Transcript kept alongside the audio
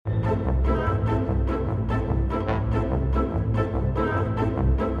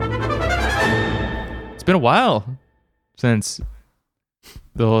It's been a while since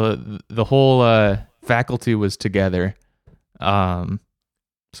the whole faculty was together. So I'm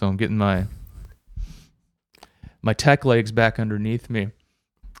getting my tech legs back underneath me.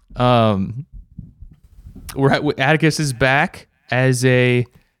 Atticus is back as to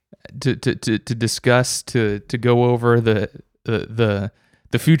discuss to go over the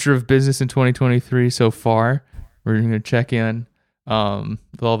future of business in 2023 so far. We're going to check in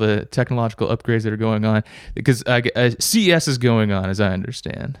with all the technological upgrades that are going on because CES is going on, as I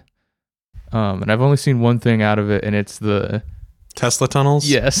understand. And I've only seen one thing out of it, and it's the Tesla tunnels.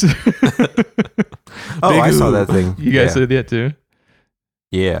 Yes. I saw that thing. You guys said that too?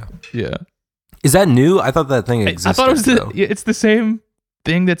 Yeah. Yeah. Is that new? I thought that thing existed. I thought it was it's the same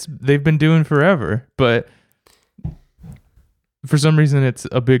thing they've been doing forever, but for some reason it's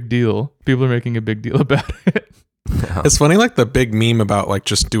a big deal. People are making a big deal about it. It's funny, like the big meme about like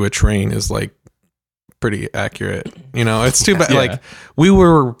just do a train is like pretty accurate. You know, it's too bad. Yeah. Like we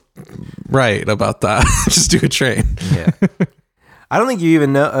were right about that. Just do a train. Yeah. I don't think you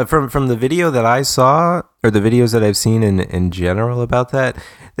even know from the video that I saw or the videos that I've seen in general about that.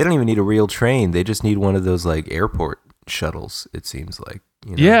 They don't even need a real train. They just need one of those like airport shuttles. It seems like.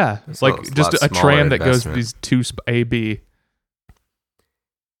 You know? Yeah, it's like a just lot a tram that goes investment. these two A B.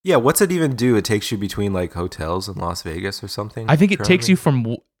 Yeah, what's it even do? It takes you between like hotels in Las Vegas or something. I think it takes you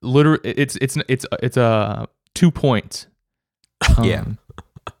from literally. It's 2 points. Yeah.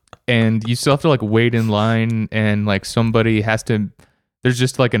 And you still have to like wait in line, and like somebody has to. There's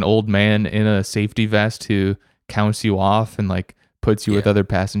just like an old man in a safety vest who counts you off and like puts you with other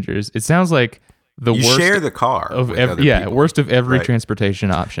passengers. It sounds like the you worst share the car of with every, other yeah, people. worst of every Right.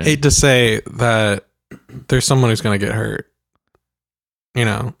 transportation option. Hate to say that there's someone who's going to get hurt. You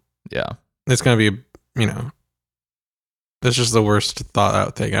know, Yeah. it's going to be, you know, that's just the worst thought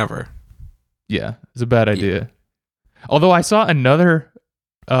out thing ever. Yeah, it's a bad idea. Although I saw another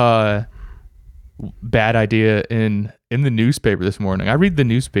bad idea in the newspaper this morning. I read the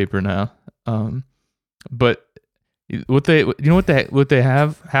newspaper now. But what they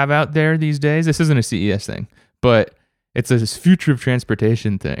have out there these days, this isn't a CES thing, but it's this future of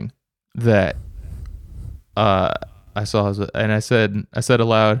transportation thing that I saw, and I said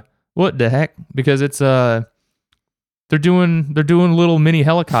aloud, "What the heck?" Because it's they're doing little mini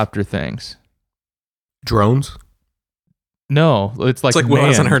helicopter things. Drones. No, it's like It's like Will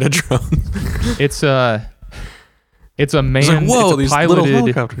hasn't manned. heard of drones. It's a man. It's like, whoa, it's a these piloted, little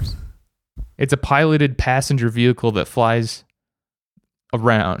helicopters. It's a piloted passenger vehicle that flies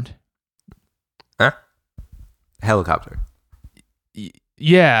around. Huh? Helicopter.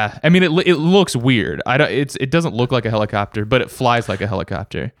 Yeah, I mean it looks weird. It doesn't look like a helicopter, but it flies like a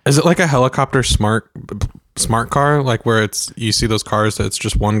helicopter. Is it like a helicopter smart car? Like where you see those cars that it's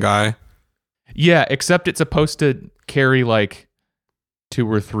just one guy? Yeah, except it's supposed to carry like 2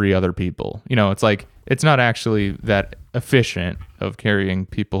 or 3 other people. You know, it's like it's not actually that efficient of carrying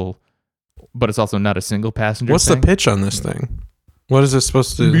people, but it's also not a single passenger. What's thing. the pitch on this thing? What is it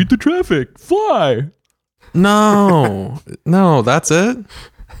supposed to Beat the traffic, fly. No, that's it.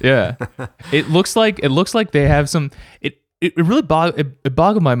 Yeah, it looks like they have some. It really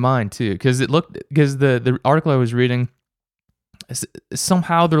boggled my mind too because the article I was reading,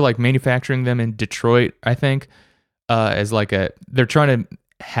 somehow they're like manufacturing them in Detroit, I think, as like they're trying to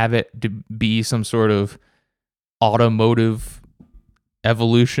have it to be some sort of automotive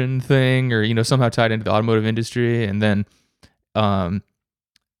evolution thing, or somehow tied into the automotive industry, and then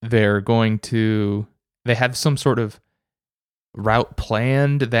they have some sort of route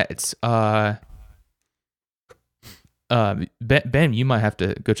planned that's Ben, you might have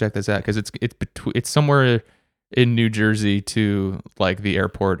to go check this out because it's somewhere in New Jersey to like the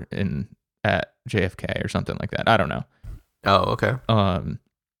airport at JFK or something like that. I don't know. Oh, okay.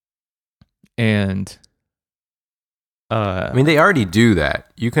 And I mean, they already do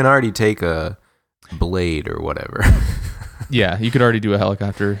that. You can already take a Blade or whatever. yeah, you could already do a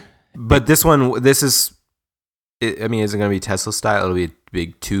helicopter. But is it going to be Tesla style? It'll be a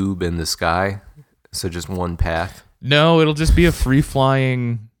big tube in the sky, so just one path. No, it'll just be a free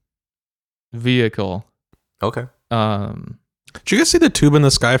flying vehicle. Okay. Did you guys see the tube in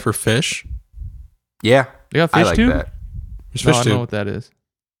the sky for fish? Yeah, You got I fish like tube? that. There's No, fish I don't know tube. what that is.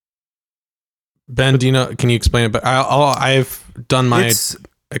 Ben, do you know? Can you explain it? But I've done my It's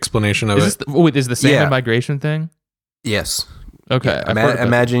explanation of Is it. this the salmon Yeah. migration thing? yes. Okay. Yeah, I've heard about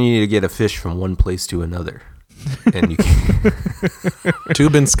imagine you need to get a fish from one place to another, and you can,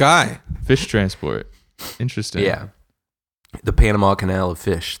 Tube in sky. fish transport. Interesting. yeah, the Panama Canal of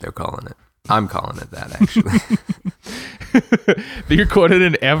fish, they're calling it. I'm calling it that, actually. You're quoted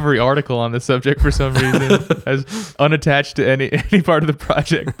in every article on the subject for some reason, as unattached to any part of the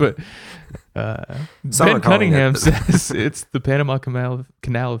project. But Some are Ben calling Cunningham it says it's the Panama Canal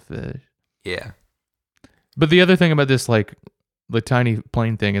of fish. Yeah. But the other thing about this, like the tiny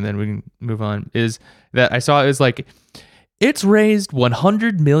plane thing, and then we can move on, is that I saw is like it's raised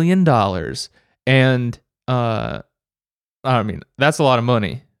 $100 million, and I mean that's a lot of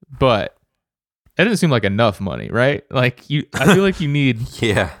money, but that doesn't seem like enough money, right? Like I feel like you need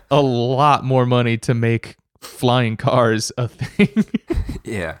Yeah. a lot more money to make flying cars a thing.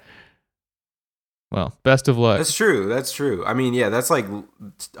 Yeah. Well, best of luck. That's true. That's true. I mean, yeah, that's like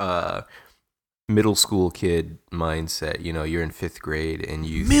middle school kid mindset. You know, you're in 5th grade and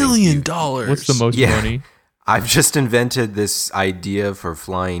you $1 think million. What's the most Yeah. money? I've just invented this idea for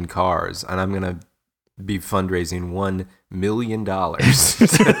flying cars, and I'm gonna be fundraising $1 million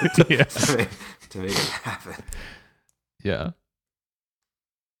Yeah. to make it happen. Yeah.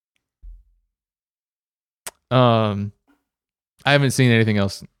 I haven't seen anything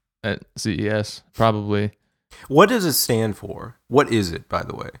else at CES. Probably. What does it stand for? What is it, by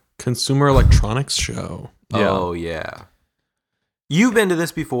the way? Consumer Electronics Show. Yeah. Oh yeah. You've been to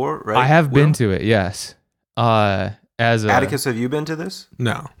this before, right? I have been Will? to it. Yes. As a, Atticus, have you been to this?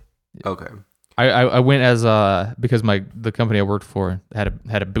 No. Okay. I went as because the company I worked for had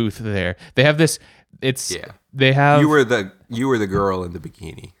a booth there. They have this. It's Yeah. They have. You were the girl in the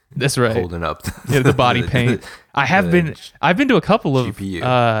bikini That's right. holding up The body paint. I've been to a couple of GPU.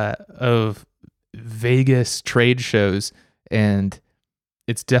 of Vegas trade shows, and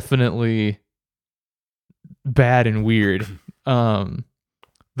it's definitely bad and weird.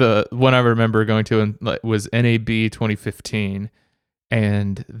 The one I remember going to was NAB 2015,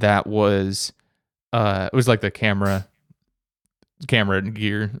 and that was it was like the camera and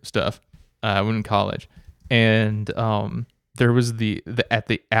gear stuff when in college, and there was the at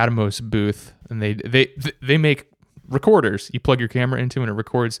the Atmos booth, and they make recorders. You plug your camera into, and it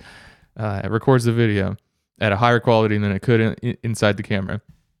records the video at a higher quality than it could inside the camera.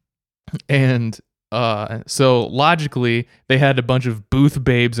 And so logically, they had a bunch of booth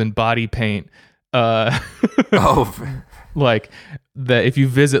babes and body paint. Oh, Like that, if you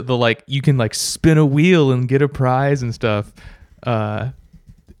visit you can like spin a wheel and get a prize and stuff.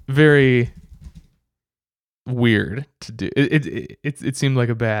 Very weird to do. It seemed like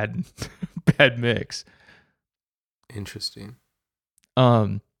a bad mix. interesting.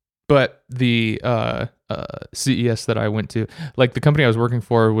 But the CES that I went to, like the company I was working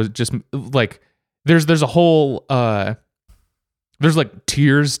for, was just like there's a whole there's like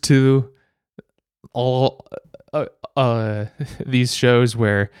tiers to all these shows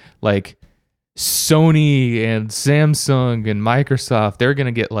where like Sony and Samsung and Microsoft, they're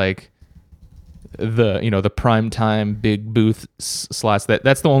gonna get like the prime time big booth slots.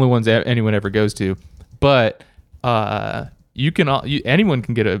 That's the only ones anyone ever goes to. But anyone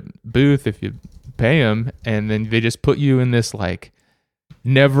can get a booth if you pay them, and then they just put you in this like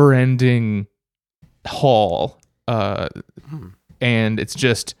never ending hall, and it's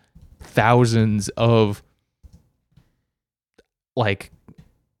just thousands of like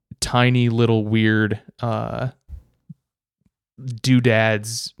tiny little weird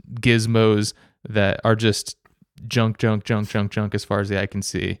doodads, gizmos that are just junk as far as the eye can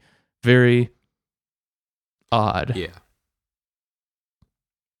see. Very odd. Yeah.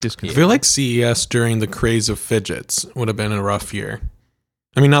 I feel like CES during the craze of fidgets would have been a rough year.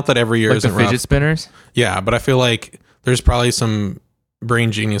 I mean, not that every year Like isn't the fidget rough. spinners. Yeah, but I feel like there's probably some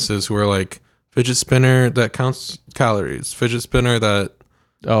brain geniuses who are like, fidget spinner that counts calories, fidget spinner that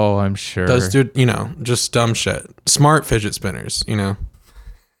Oh, I'm sure. does do, just dumb shit. Smart fidget spinners,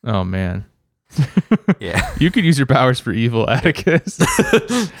 Oh man, Yeah. you could use your powers for evil, Atticus.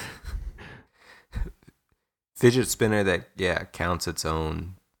 Fidget spinner that counts its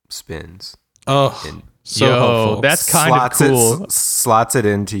own spins. Oh, And so Yo, helpful. that's kind of cool. Slots it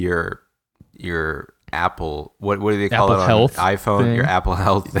into your Apple. What do they call Apple it on Health iPhone? thing? Your Apple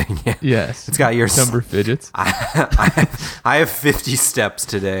Health thing. Yeah. Yes, It's got your number fidgets. I have 50 steps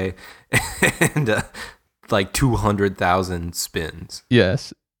today and like 200,000 spins.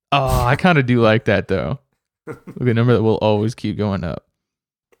 Yes. Oh, I kind of do like that though. The number that will always keep going up.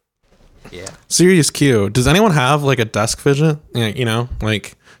 Yeah. Serious Q. Does anyone have like a desk fidget? Yeah,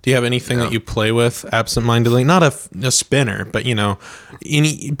 like, do you have anything No. that you play with absentmindedly? Not a spinner, but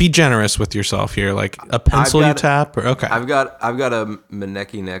be generous with yourself here. Like a pencil you got- tap, or okay. I've got a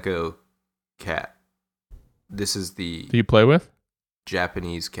Maneki Neko cat. This is the Do you play with?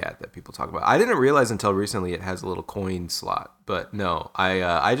 Japanese cat that people talk about. I didn't realize until recently it has a little coin slot, but no,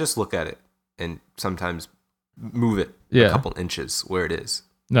 I just look at it and sometimes move it Yeah. a couple inches where it is.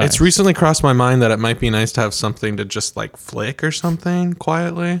 Nice. It's recently crossed my mind that it might be nice to have something to just like flick or something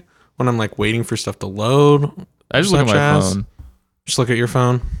quietly when I'm like waiting for stuff to load. I just look at such my as. phone. Just look at your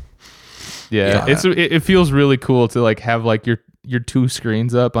phone. Yeah, Yeah. it feels really cool to like have like your two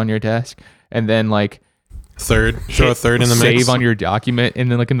screens up on your desk, and then like Throw a third in the save mix. on your document, and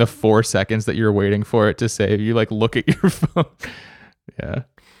then like in the 4 seconds that you're waiting for it to save, you like look at your phone. Yeah.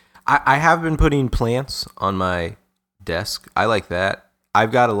 I have been putting plants on my desk. I like that.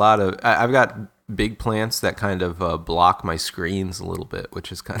 I've got I've got big plants that kind of block my screens a little bit,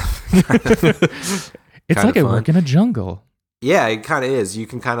 which is kind of It's Kinda like I fun. work in a jungle. yeah, it kind of is. You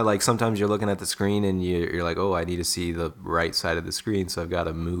can kind of like sometimes you're looking at the screen and you're like, oh, I need to see the right side of the screen, so I've got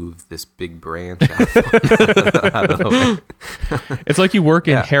to move this big branch out of the way. It's like you work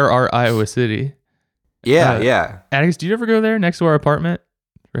in Yeah. Hair Art, Iowa City. Yeah, Uh, yeah. Atticus, do you ever go there next to our apartment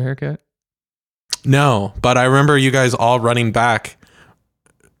for a haircut? No, but I remember you guys all running back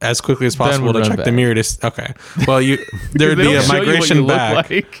as quickly as Ben possible would to run check back. the mirror. Okay. Well, there'd They be don't a show you what migration you look back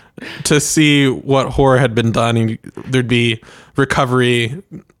like. to see what horror had been done, and there'd be recovery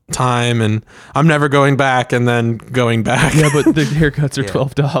time, and I'm never going back, and then going back. Yeah, but the haircuts are Yeah.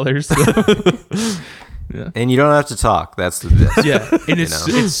 $12. So. And you don't have to talk. That's the best. Yeah, and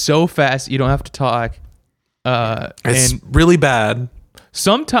it's so fast. You don't have to talk. It's And really bad.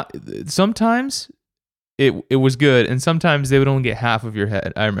 sometimes it was good, and sometimes they would only get half of your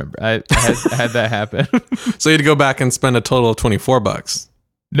head. I remember I had that happen. So you had to go back and spend a total of $24.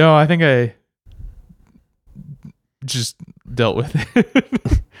 No, I think I just dealt with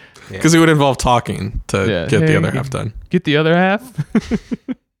it. Because it would involve talking to Yeah. get the Hey, other half done. Get the other half.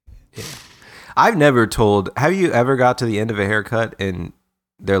 I've never told. Have you ever got to the end of a haircut and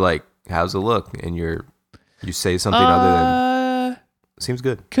they're like, "How's it look?" and you say something other than "Seems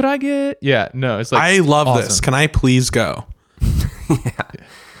good." Could I get? Yeah, no. It's like I love awesome. this. Can I please go? And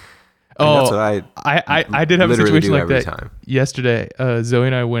Oh, that's what I did have a literally situation do like every that time. yesterday. Zoe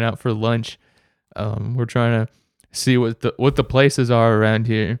and I went out for lunch. We're trying to see what the places are around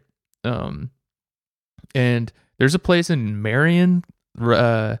here. And there's a place in Marion.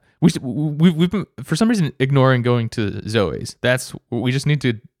 We've been for some reason ignoring going to Zoe's. We just need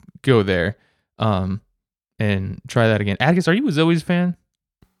to go there. And try that again. Atticus, are you a Zoe's fan?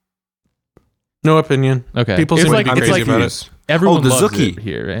 No opinion. Okay. People It's seem like- to be it's crazy like- about it. Everyone the loves Zuki. it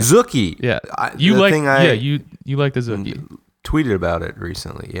here, right? Zuki. Yeah. I, You the like thing I you like the Zuki. tweeted about it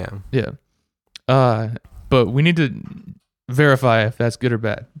recently. Yeah. Yeah. But we need to verify if that's good or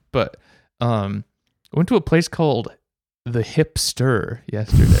bad. But I went to a place called the Hipster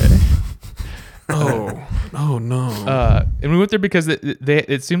yesterday. Oh no. And we went there because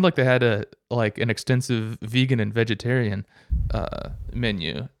it seemed like they had an extensive vegan and vegetarian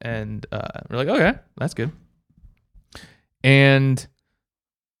menu, and we're like, okay, that's good. And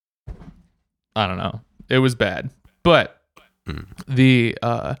I don't know, it was bad, but the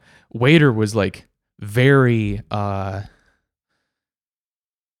waiter was like very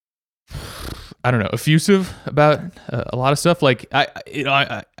I don't know, effusive about a lot of stuff. Like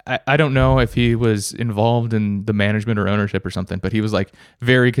I don't know if he was involved in the management or ownership or something, but he was like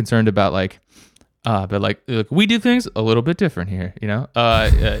very concerned about look, we do things a little bit different here, you know.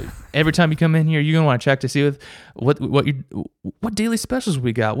 Every time you come in here, you're gonna want to check to see what daily specials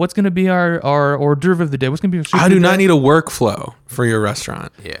we got. What's gonna be our hors d'oeuvre of the day? What's gonna be? I do not need a workflow for your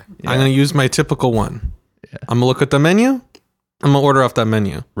restaurant. Yeah. I'm going to use my typical one. I'm going to look at the menu. I'm going to order off that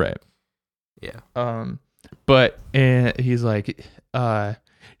menu. Right. Yeah. But he's like,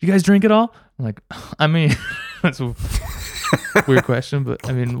 you guys drink it all? I'm like, I mean, that's a weird question, but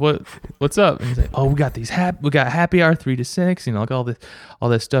I mean, what's up? And he's like, oh, we got happy hour 3 to 6, you know, like all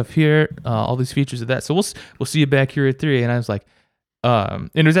this stuff here, all these features of that. So we'll see you back here at 3. And I was like, and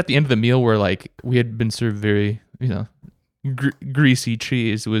it was at the end of the meal where like we had been served very, you know, greasy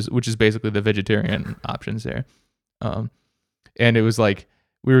cheese, which is basically the vegetarian options there. And it was like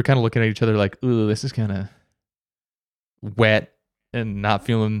we were kind of looking at each other like, ooh, this is kind of wet and not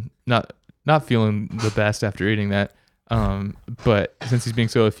feeling the best after eating that. But since he's being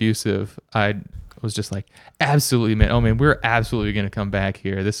so effusive, I was just like, absolutely, man. Oh man, we're absolutely gonna come back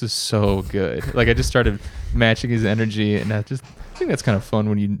here. This is so good. Like I just started matching his energy, and I think that's kind of fun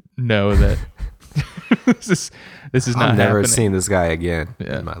when you know that this is not I've never happening. seen this guy again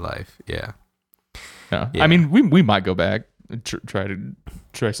Yeah. in my life. Yeah. No. Yeah. I mean, we might go back and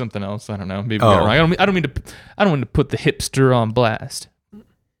try something else. I don't know. Maybe we got it Oh. wrong. I don't mean to put the hipster on blast.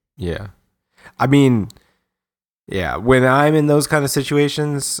 Yeah. I mean, yeah, when I'm in those kind of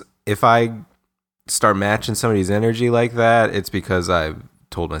situations, if I start matching somebody's energy like that, it's because I've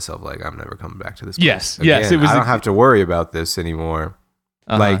told myself like I'm never coming back to this. Yes, place yes, again. it was I don't have to worry about this anymore.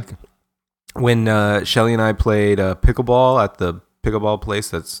 Like when Shelly and I played pickleball at the pickleball place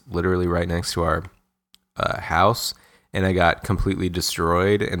that's literally right next to our house, and I got completely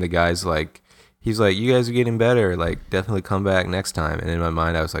destroyed. And the guy's like, he's like, "You guys are getting better. Like, definitely come back next time." And in my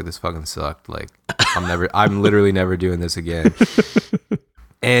mind, I was like, "This fucking sucked. Like, I'm literally never doing this again."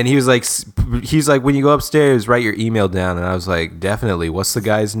 And he's like, "When you go upstairs, write your email down." And I was like, "Definitely. What's the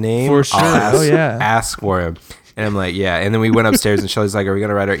guy's name? For sure. Ask for him." And I'm like, "Yeah." And then we went upstairs, and Shelly's like, "Are we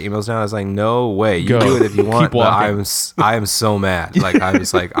gonna write our emails down?" I was like, "No way. You do it if you want." But I am so mad. Like, I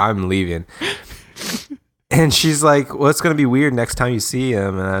was like, "I'm leaving." And she's like, "Well, it's gonna be weird next time you see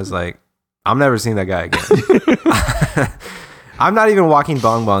him." And I was like, "I'm never seeing that guy again." I'm not even walking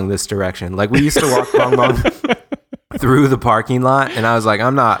Bong Bong this direction. Like, we used to walk Bong Bong through the parking lot, and I was like,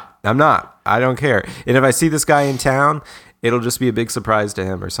 I'm not, I don't care. And if I see this guy in town, it'll just be a big surprise to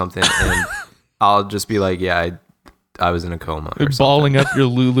him or something, and I'll just be like, yeah, I was in a coma or balling up your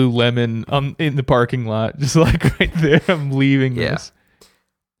Lululemon in the parking lot, just like right there. I'm leaving this.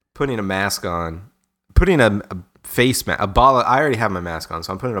 Putting a mask on, putting a face mask, I already have my mask on,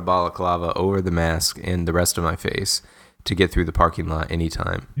 so I'm putting a balaclava over the mask and the rest of my face to get through the parking lot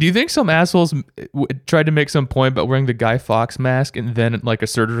anytime. Do you think some assholes tried to make some point about wearing the Guy Fawkes mask and then like a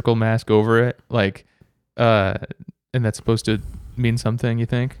surgical mask over it, like, and that's supposed to mean something? You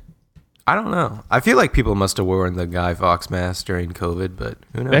think? I don't know. I feel like people must have worn the Guy Fawkes mask during COVID, but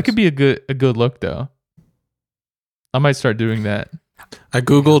who knows? That could be a good look though. I might start doing that. I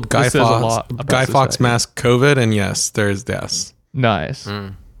googled Guy Fawkes mask COVID, and yes, there's this. Nice.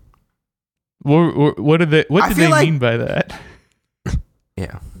 What did they mean by that?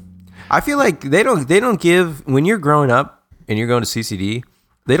 Yeah, I feel like they don't give, when you're growing up and you're going to CCD,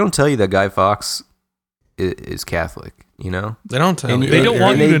 they don't tell you that Guy Fawkes is Catholic. You know, they don't tell you. They don't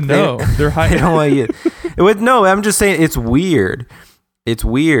want you to know. They're hiding. They don't want you. No, I'm just saying it's weird. It's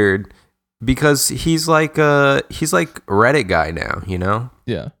weird because he's like Reddit guy now. You know.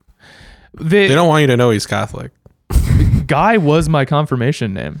 Yeah. They don't want you to know he's Catholic. Guy was my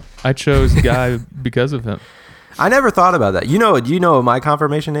confirmation name. I chose Guy because of him. I never thought about that. Do you know what my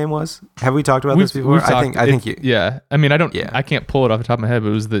confirmation name was? Have we talked about this before? I think you. Yeah. I mean, I can't pull it off the top of my head, but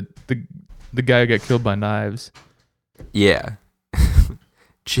it was the guy who got killed by knives. Yeah.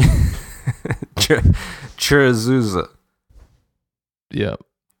 Chirazuza. Yeah.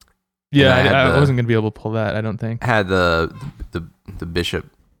 Yeah, I wasn't going to be able to pull that, I don't think. Had the bishop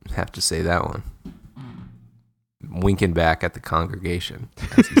have to say that one. Winking back at the congregation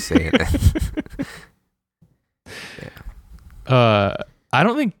as he's saying it. Yeah. I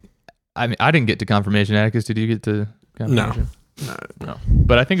don't think. I mean, I didn't get to confirmation. Atticus, did you get to confirmation? No.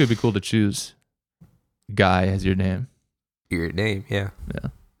 But I think it would be cool to choose Guy as your name. Your name, yeah.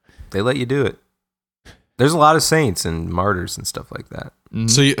 They let you do it. There's a lot of saints and martyrs and stuff like that.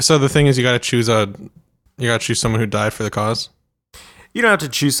 Mm-hmm. So the thing is, you got to choose someone who died for the cause. You don't have to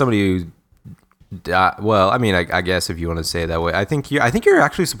choose somebody who. Well, I mean, I guess if you want to say it that way, I think you're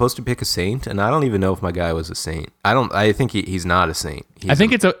actually supposed to pick a saint, and I don't even know if my guy was a saint. I think he's not a saint. I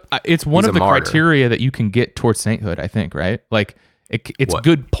think it's one of the criteria that you can get towards sainthood. I think, right? Like it's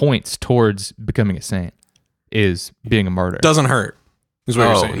good points towards becoming a saint is being a martyr. Doesn't hurt. Is what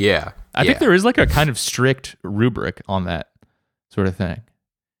you're saying. Yeah. I think there is like a kind of strict rubric on that sort of thing.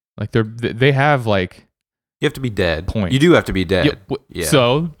 Like they have like. You have to be dead. Point. You do have to be dead. Yeah.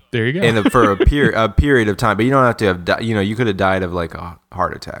 So there you go. And for a period of time, but you don't have to have. You could have died of like a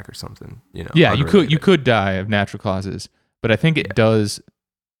heart attack or something. Yeah, you could die of natural causes, but I think it does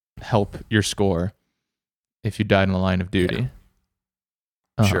help your score if you died in the line of duty.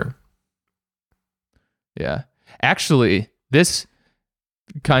 Yeah. Sure. Yeah. Actually, this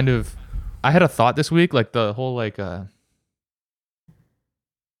kind of, I had a thought this week, like the whole like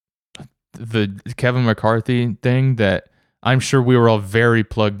the Kevin McCarthy thing that I'm sure we were all very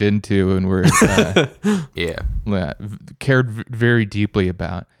plugged into and were cared very deeply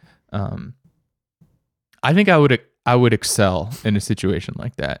about. I think I would excel in a situation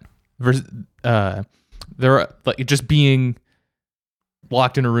like that. Versus, there are like just being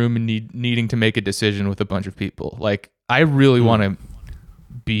locked in a room and needing to make a decision with a bunch of people. Like I really want to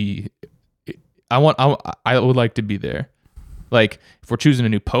be. I would like to be there. Like if we're choosing a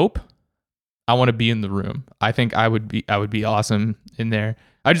new pope, I want to be in the room. I think I would be awesome in there.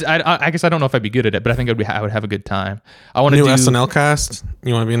 I guess I don't know if I'd be good at it, but I think I would have a good time. I want to do SNL cast.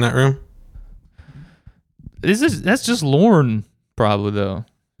 You want to be in that room? That's just Lorne probably though.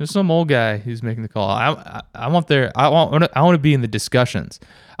 There's some old guy who's making the call. I want to be in the discussions.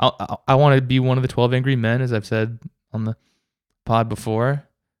 I want to be one of the 12 Angry Men, as I've said on the pod before.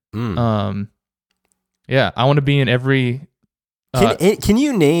 Mm. Yeah, I want to be in every. Can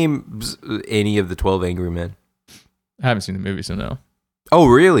you name any of the 12 Angry Men? I haven't seen the movie, so no. Oh,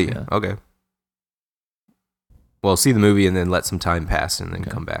 really? Yeah. Okay. Well, see the movie and then let some time pass and then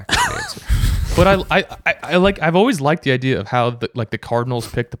come back and answer. But I like. I've always liked the idea of how the Cardinals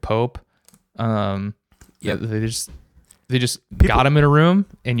picked the Pope. Yeah. They just got him in a room,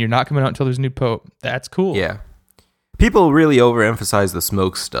 and you're not coming out until there's a new Pope. That's cool. Yeah. People really overemphasize the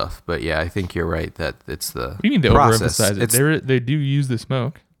smoke stuff, but yeah, I think you're right that it's the What do you mean they process. overemphasize it? They do use the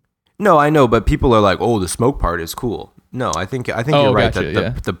smoke. No, I know, but people are like, "Oh, the smoke part is cool." No, I think you're right gotcha,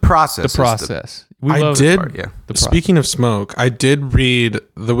 that the process. The process. We I love did. part, yeah. Speaking of smoke, I did read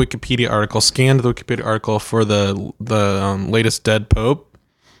the Wikipedia article, scanned the Wikipedia article for the latest dead Pope.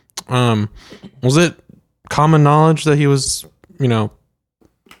 Was it common knowledge that he was,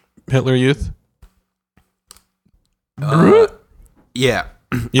 Hitler Youth? Yeah,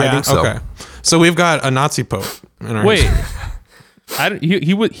 Yeah. I think so. Okay. So we've got a Nazi Pope. In our Wait,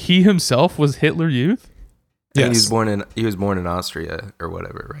 history. he himself was Hitler Youth. And Yes. he was born in Austria or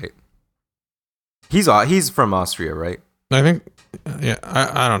whatever, right? He's from Austria, right? I think. Yeah.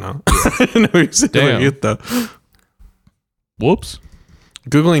 I don't know. I didn't know he was Hitler Damn. Youth though. Whoops.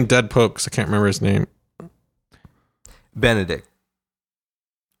 Googling dead Pope because I can't remember his name. Benedict.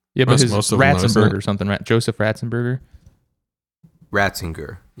 Yeah, but his Most of them, though, isn't Ratzenberger it? or something, right? Joseph Ratzenberger.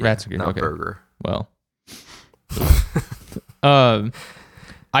 Ratzinger. Ratzinger, not okay. Berger. Well,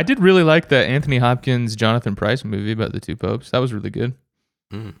 I did really like the Anthony Hopkins, Jonathan Pryce movie about the two popes. That was really good.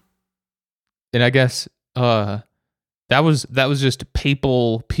 Mm. And I guess that was just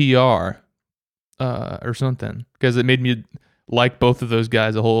papal PR or something, because it made me like both of those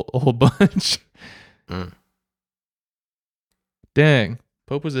guys a whole bunch. Mm. Dang,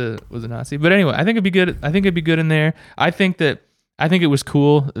 Pope was a Nazi. But anyway, I think it'd be good. I think it'd be good in there. I think it was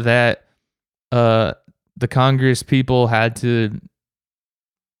cool that the Congress people had to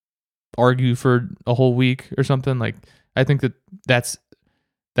argue for a whole week or something. Like, I think that's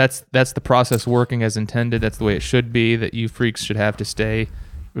the process working as intended. That's the way it should be. That you freaks should have to stay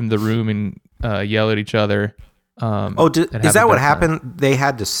in the room and yell at each other. And is have that a what bad time. happened? They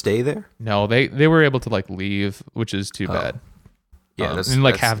had to stay there? No, they were able to like leave, which is too bad. Yeah, And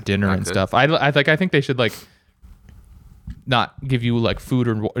like have dinner not and good. stuff. I think they should like not give you like food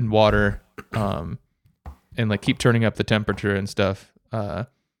and water, and like keep turning up the temperature and stuff, that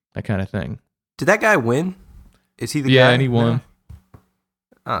kind of thing. Did that guy win? Is he the guy? Yeah, and he won.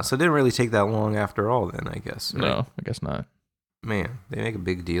 So it didn't really take that long after all then, I guess. Right? No, I guess not. Man, they make a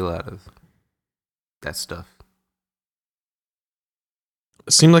big deal out of that stuff.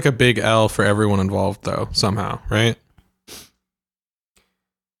 It seemed like a big L for everyone involved, though, somehow, right?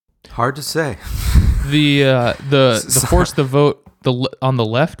 Hard to say. The force the vote on the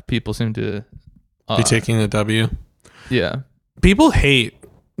left people seem to Be taking the W. yeah. People hate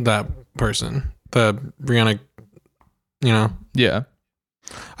that person, the Brianna, Yeah.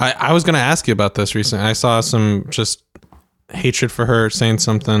 I was going to ask you about this recently. I saw some just hatred for her, saying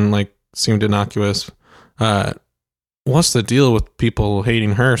something like seemed innocuous. What's the deal with people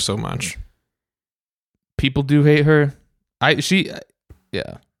hating her so much? People do hate her.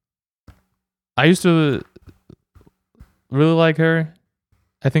 Yeah. I used to really like her.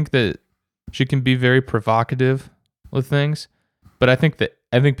 I think that she can be very provocative with things, but I think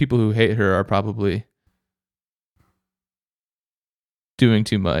people who hate her are probably doing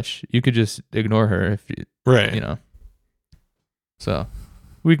too much. You could just ignore her if you, Right. So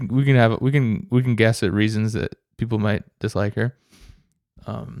we can guess at reasons that people might dislike her.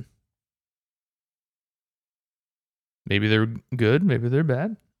 Maybe they're good, maybe they're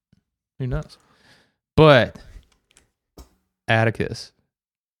bad. Who knows? But Atticus,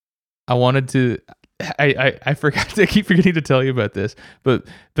 I forgot. I keep forgetting to tell you about this. But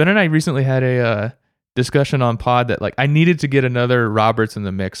Ben and I recently had a discussion on pod that like I needed to get another Roberts in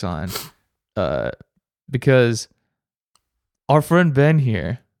the mix on, because our friend Ben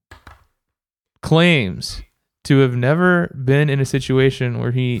here claims to have never been in a situation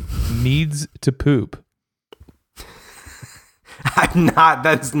where he needs to poop.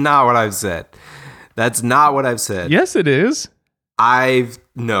 That's not what I've said. That's not what I've said. Yes, it is. I've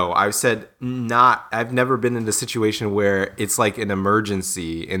said not. I've never been in a situation where it's like an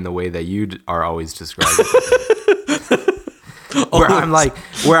emergency in the way that you are always describing it. where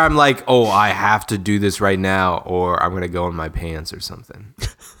I'm like, oh, I have to do this right now, or I'm gonna go in my pants or something.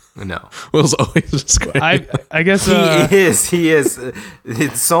 No, Will's always describing. I guess he is.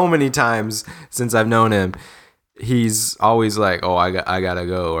 It's so many times since I've known him. He's always like, oh, I gotta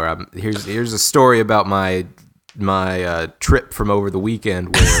go, or here's a story about my trip from over the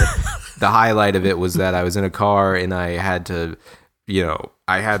weekend, where the highlight of it was that I was in a car and I had to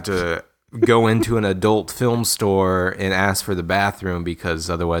go into an adult film store and ask for the bathroom because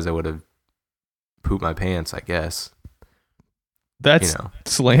otherwise I would have pooped my pants, I guess. That's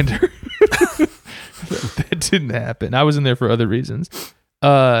slander. That didn't happen. I was in there for other reasons.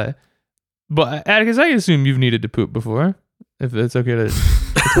 But Atticus, I assume you've needed to poop before, if it's okay to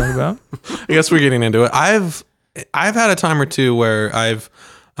talk about. I guess we're getting into it. I've had a time or two where I've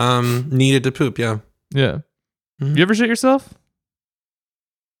needed to poop. Yeah. Yeah. Mhm. You ever shit yourself?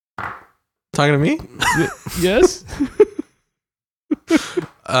 Talking to me? Yes.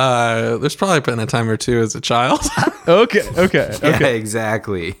 There's probably been a time or two as a child. Okay. Yeah,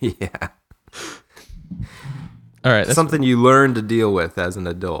 exactly. Yeah. All right. Something you learn to deal with as an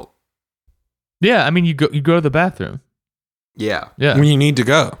adult. Yeah, I mean, you go to the bathroom. Yeah. Yeah. When you need to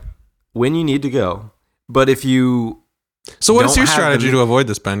go. When you need to go. But if you So what is don't your have strategy the- to avoid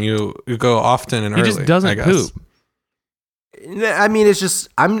this, Ben? You go often and He early. just doesn't I guess. poop. I mean, it's just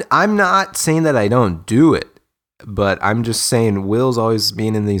I'm not saying that I don't do it, but I'm just saying Will's always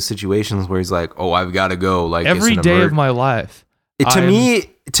being in these situations where he's like, "Oh, I've got to go." Like Every day of my life. to me,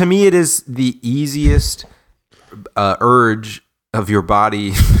 it is the easiest urge of your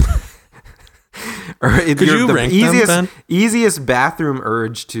body. Or Could you the rank them, Ben? easiest bathroom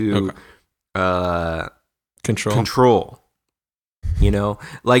urge to control. You know,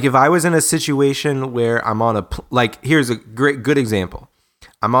 like if I was in a situation where I'm on here's a good example.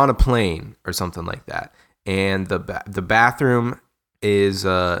 I'm on a plane or something like that, and the bathroom is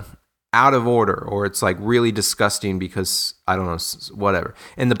out of order, or it's like really disgusting because I don't know, whatever.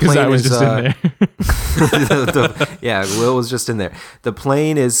 And the plane I was is just in there. yeah, Will was just in there. The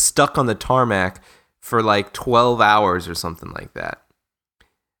plane is stuck on the tarmac for like 12 hours or something like that.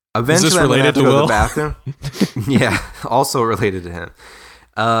 Eventually, Is this I'm gonna related have to go Will? the bathroom. Yeah, also related to him.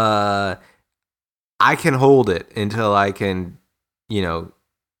 I can hold it until I can,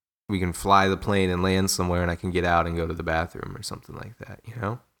 we can fly the plane and land somewhere, and I can get out and go to the bathroom or something like that.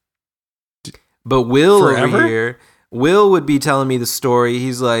 But Will Forever? over here, Will would be telling me the story.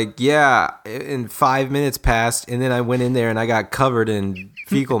 He's like, "Yeah, in 5 minutes passed, and then I went in there and I got covered in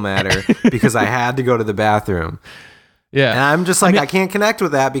fecal matter because I had to go to the bathroom." Yeah. And I'm just like, I can't connect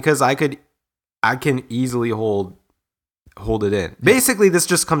with that because I can easily hold it in. Basically, this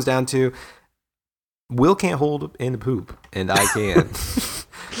just comes down to Will can't hold in the poop, and I can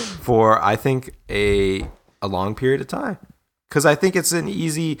for I think a long period of time. Because I think it's an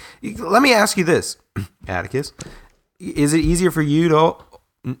easy. Let me ask you this, Atticus: is it easier for you to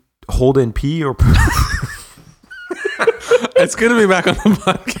hold in pee or poop? It's good to be back on the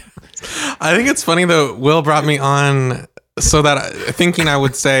podcast. I think it's funny though. Will brought me on so that thinking I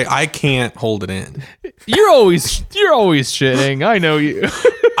would say I can't hold it in. You're always shitting. I know you.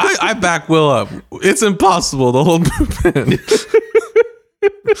 I back Will up. It's impossible to hold poop in.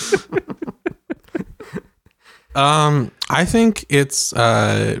 I think it's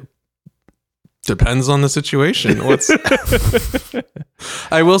depends on the situation.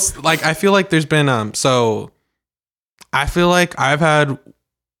 I feel like there's been so I feel like I've had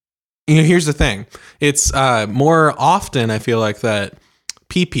here's the thing. It's more often I feel like that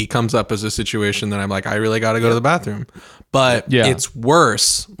pee comes up as a situation that I'm like, I really got to go to the bathroom. But it's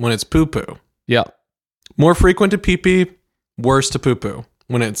worse when it's poo-poo. Yeah. More frequent to pee-pee, worse to poo-poo.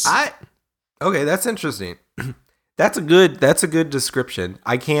 When it's... Okay, that's interesting. That's a good description.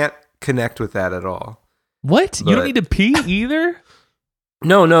 I can't connect with that at all. What? You don't need to pee either?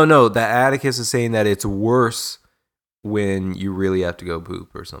 No. That Atticus is saying that it's worse when you really have to go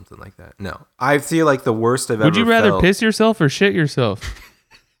poop or something like that. No. I feel like the worst I've ever felt... Would you rather piss yourself or shit yourself?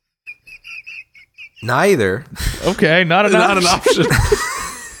 Neither. Okay, not an option.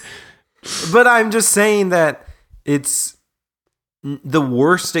 But I'm just saying that it's the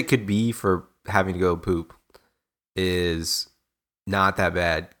worst it could be for having to go poop is not that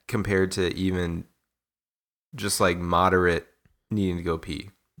bad compared to even just like moderate needing to go pee.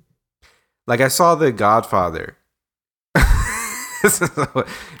 Like I saw The Godfather. This is a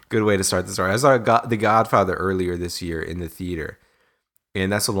good way to start the story. I saw The Godfather earlier this year in the theater. And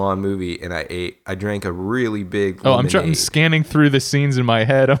that's a long movie, and I drank a really big lemonade. I'm scanning through the scenes in my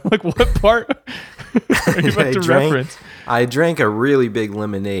head. I'm like, what part are you about to reference? I drank a really big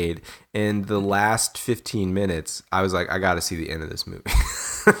lemonade, and the last 15 minutes, I was like, I got to see the end of this movie.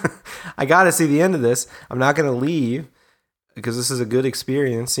 I got to see the end of this. I'm not going to leave, because this is a good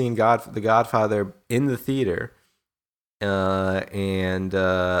experience, seeing The Godfather in the theater. But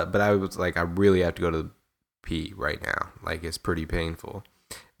I was like, I really have to go to pee right now. Like, it's pretty painful.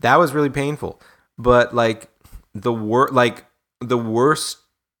 That was really painful. But like the worst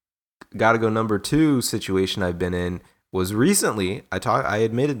gotta go number 2 situation I've been in was recently. I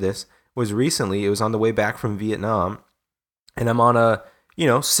admitted this was recently. It was on the way back from Vietnam, and I'm on a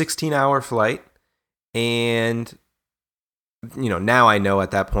 16-hour flight, and now I know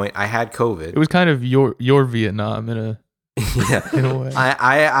at that point I had COVID. It was kind of your Vietnam in a in a way.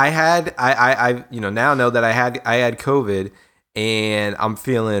 I now know that I had COVID, and I'm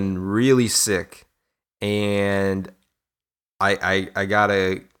feeling really sick, and I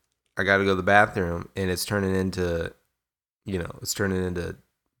gotta go to the bathroom, and it's turning into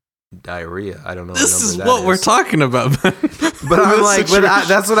diarrhea. I don't know. This is what we're talking about. But I'm like,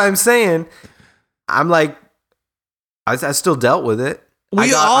 that's what I'm saying. I'm like, I still dealt with it.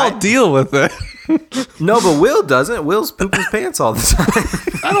 We all deal with it. No, but Will doesn't. Will's poop his pants all the time.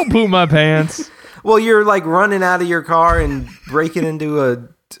 I don't poop my pants. Well, you're like running out of your car and breaking into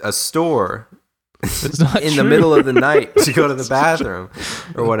a store in the middle of the night to go to the bathroom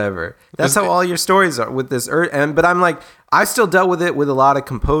or whatever. That's how all your stories are with this. But I'm like, I still dealt with it with a lot of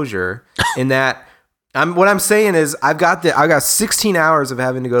composure. In that, what I'm saying is, I got 16 hours of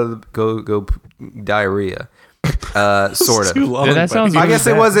having to go diarrhea. Sort of. Yeah, that sounds. I guess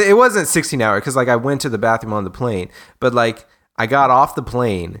it wasn't 16 hours because like I went to the bathroom on the plane, but like I got off the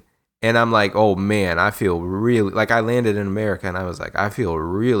plane and I'm like, oh man, I feel really like I landed in America and I was like, I feel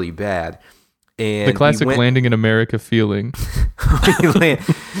really bad. And the classic landing in America feeling.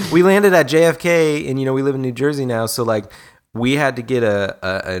 we landed at JFK, and we live in New Jersey now, so like we had to get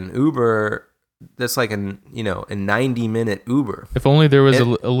an Uber. That's like a 90-minute Uber. If only there was a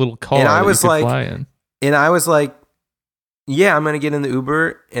little car and I that was you could like, fly in. And I was like, yeah, I'm gonna get in the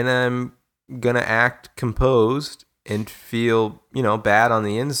Uber, and I'm gonna act composed and feel bad on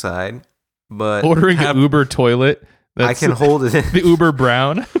the inside, but ordering an Uber toilet. I can hold it in. The Uber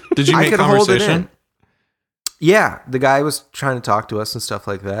Brown. Did you make conversation? Yeah, the guy was trying to talk to us and stuff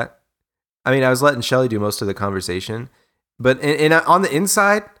like that. I mean, I was letting Shelly do most of the conversation, but on the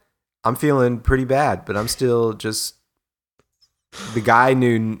inside, I'm feeling pretty bad. But I'm still just the guy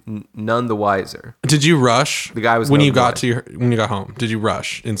knew none the wiser. Did you rush? The guy was when you got home. Did you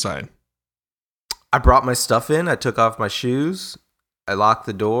rush inside? I brought my stuff in. I took off my shoes. I locked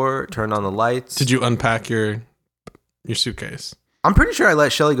the door. Turned on the lights. Did you unpack your suitcase? I'm pretty sure I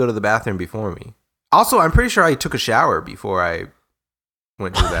let Shelly go to the bathroom before me. Also, I'm pretty sure I took a shower before I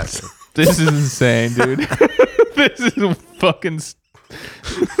went to the bathroom. This is insane, dude. This is fucking...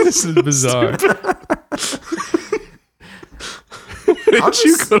 This is bizarre. Did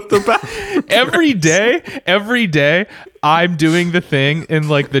you go to the bathroom? Every day, I'm doing the thing in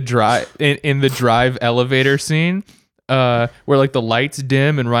like the drive in the drive elevator scene, where like the lights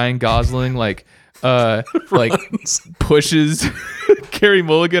dim and Ryan Gosling like pushes Carey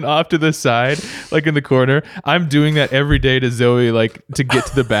Mulligan off to the side, like in the corner. I'm doing that every day to Zoe, like to get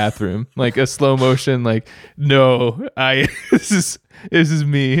to the bathroom, like a slow motion. Like, no, this is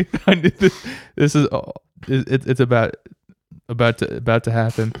me. This is it's about to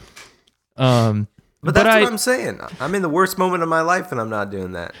happen. But that's what I'm saying. I'm in the worst moment of my life, and I'm not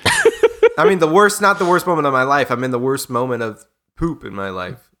doing that. I mean, not the worst moment of my life. I'm in the worst moment of poop in my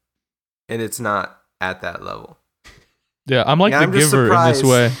life. And it's not at that level. Yeah, I'm like the giver in this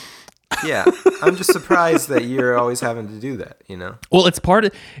way. Yeah, I'm just surprised that you're always having to do that. Well, it's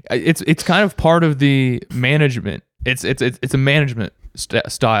kind of part of the management. It's a management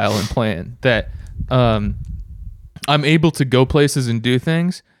style and plan that I'm able to go places and do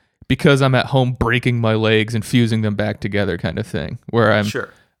things because I'm at home breaking my legs and fusing them back together, kind of thing. Where I'm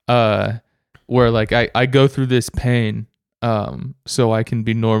sure. Where like I go through this pain. So I can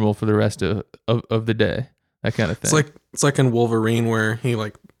be normal for the rest of the day, that kind of thing. It's like in Wolverine where he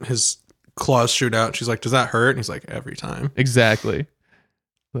like his claws shoot out. She's like, "Does that hurt?" And he's like, "Every time." Exactly.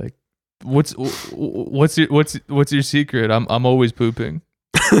 Like, what's your secret? I'm always pooping.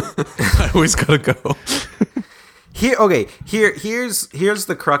 I always gotta go. Here's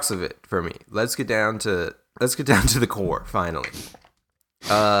the crux of it for me. Let's get down to the core finally.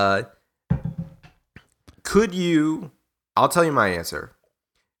 Could you? I'll tell you my answer,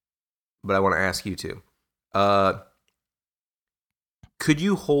 but I want to ask you too. Could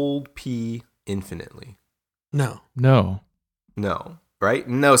you hold pee infinitely? No. Right?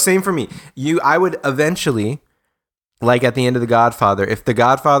 No, same for me. I would eventually, like at the end of The Godfather, if The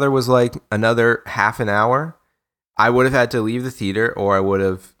Godfather was like another half an hour, I would have had to leave the theater or I would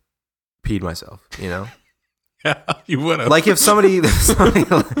have peed myself, Yeah, you would have. Like if somebody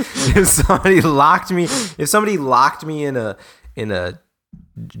locked me in a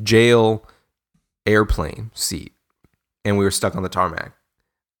jail airplane seat and we were stuck on the tarmac,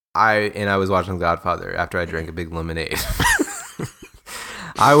 I was watching The Godfather after I drank a big lemonade.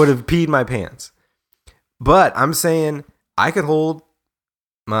 I would have peed my pants. But I'm saying I could hold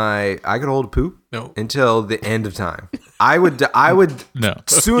poop No. until the end of time. I would No.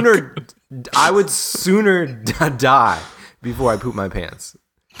 sooner die before I poop my pants.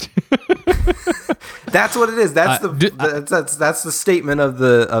 That's what it is. That's that's the statement of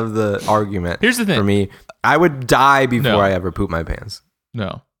the argument. Here's the thing. for me. I would die before No. I ever poop my pants.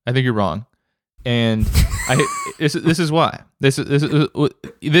 No, I think you're wrong, and this is why. This is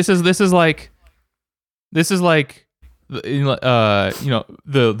like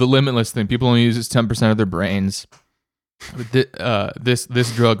the limitless thing. People only use 10% of their brains.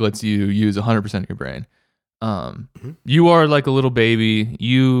 This drug lets you use 100% of your brain. You are like a little baby.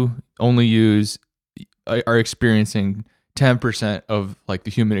 You only are experiencing 10% of like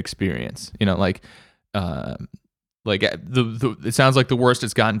the human experience. It sounds like the worst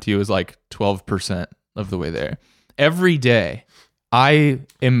it's gotten to you is like 12% of the way there. Every day, I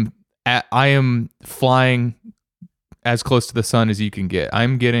am flying as close to the sun as you can get.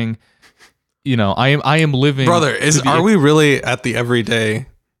 I'm getting, I am living. Brother, are we really at the everyday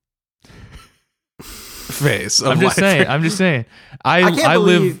phase of I'm just life? saying. can't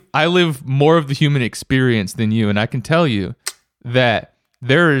believe- I live more of the human experience than you, and I can tell you that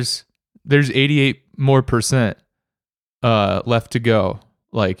there's 88 more percent left to go.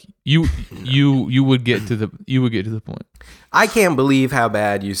 Like you would get to the point. I can't believe how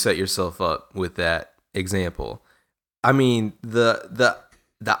bad you set yourself up with that example. I mean, the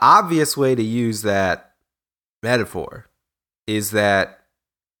obvious way to use that metaphor is that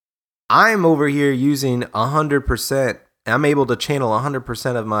I'm over here using 100%. I'm able to channel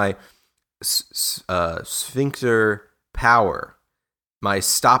 100% of my sphincter power, my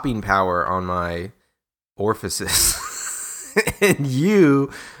stopping power on my orifices. And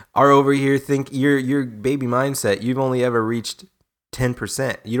you are over here your baby mindset. You've only ever reached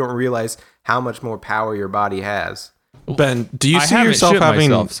 10%. You don't realize how much more power your body has. Ben, do you I see haven't yourself shit having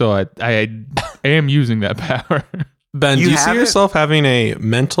myself, so I am using that power. Ben, You do you see haven't? yourself having a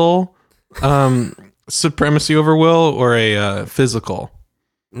mental supremacy over will or a physical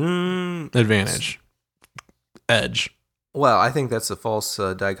advantage? Edge. Well, I think that's a false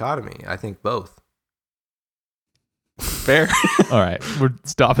dichotomy. I think both. Fair. All right, we're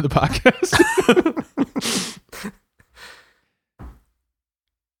stopping the podcast.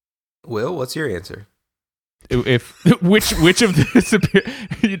 Will, what's your answer? If which of this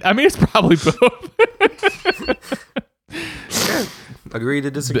I mean, it's probably both. Agree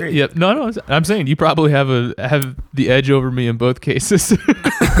to disagree. Yep. No. I'm saying you probably have the edge over me in both cases.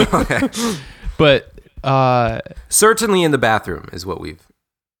 Okay. But Certainly in the bathroom is what we've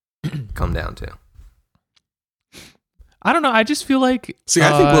come down to. I don't know. I just feel like See,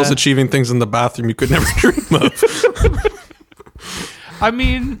 I think Will's achieving things in the bathroom you could never dream of. I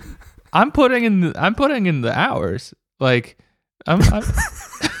mean, I'm putting in the hours. Like I'm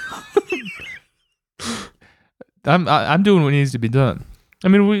doing what needs to be done. I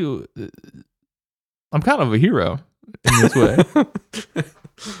mean, I'm kind of a hero in this way.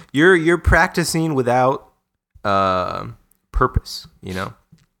 You're practicing without purpose,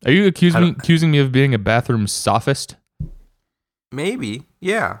 Are you accusing me of being a bathroom sophist? Maybe,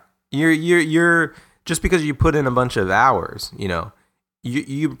 yeah. You're just because you put in a bunch of hours,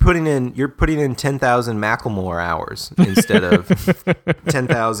 you're putting in 10,000 Macklemore hours instead of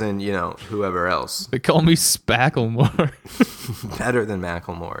 10,000, whoever else. They call me Spacklemore. Better than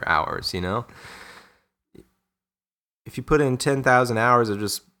Macklemore hours, If you put in 10,000 hours of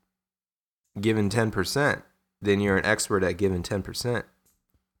just giving 10%, then you're an expert at giving 10%.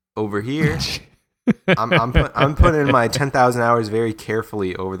 Over here, I'm putting in my 10,000 hours very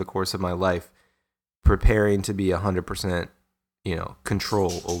carefully over the course of my life, preparing to be 100%,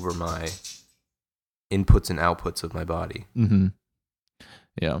 control over my inputs and outputs of my body. Mm-hmm.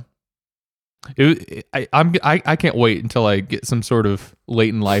 Yeah. I can't wait until I get some sort of late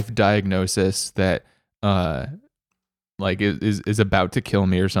in life diagnosis that is about to kill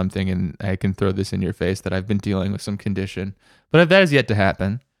me or something, and I can throw this in your face that I've been dealing with some condition. But if that is yet to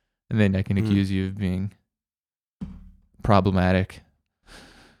happen, and then I can accuse you of being problematic.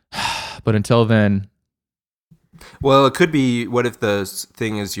 But until then, well, it could be. What if the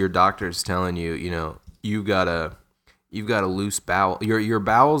thing is your doctor's telling you, you've got a loose bowel. Your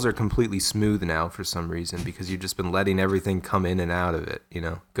bowels are completely smooth now for some reason because you've just been letting everything come in and out of it.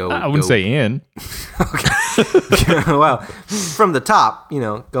 I wouldn't say in. Okay. Well, from the top,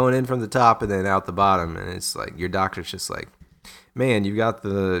 going in from the top and then out the bottom, and it's like your doctor's just like, man, you got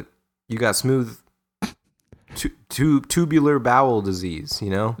smooth tubular bowel disease.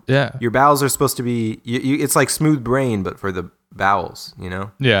 Yeah. Your bowels are supposed to be. It's like smooth brain, but for the bowels.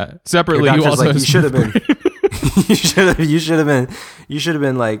 Yeah. Separately, Your you doctor's also like, have you should have smooth been. brain. you should have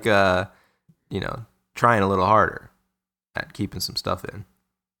been like trying a little harder at keeping some stuff in.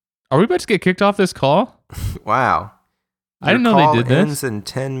 Are we about to get kicked off this call? Wow. I didn't know call they did this. ends in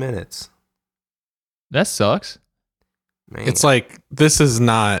 10 minutes. That sucks. Man. It's like this is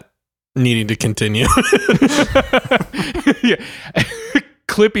not needing to continue. Yeah.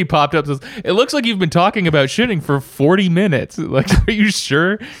 Clippy popped up. Says, it looks like you've been talking about shitting for 40 minutes. Like, are you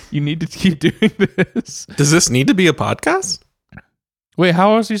sure you need to keep doing this? Does this need to be a podcast? Wait,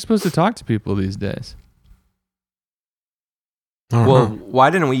 how else are you supposed to talk to people these days? Well, why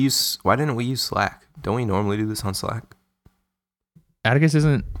didn't we use Slack? Don't we normally do this on Slack? Atticus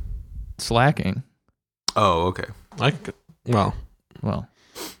isn't slacking. Oh, okay. Well,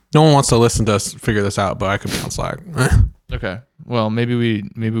 no one wants to listen to us figure this out, but I could be on Slack. okay. Well, maybe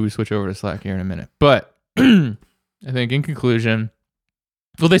we switch over to Slack here in a minute. But I think in conclusion,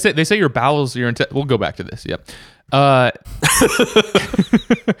 well, they say your bowels, we'll go back to this. Yep.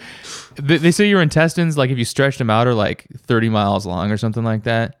 They say your intestines, like if you stretch them out, are like 30 miles long or something like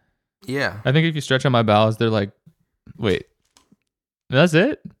that. Yeah. I think if you stretch out my bowels, they're like, wait, that's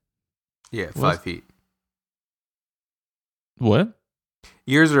it? Yeah, 5 feet. What?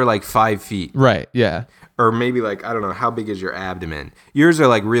 Yours are like 5 feet. Right. Yeah. Or maybe like, I don't know, how big is your abdomen? Yours are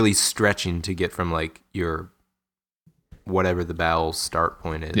like really stretching to get from like your, whatever the bowel start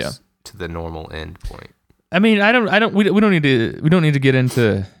point is to the normal end point. I mean, we don't need to get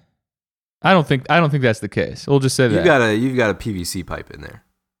into, I don't think that's the case. We'll just say that. You've got a PVC pipe in there.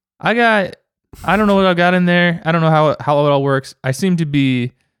 I don't know what I've got in there. I don't know how it all works.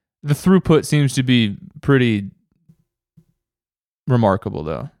 The throughput seems to be pretty remarkable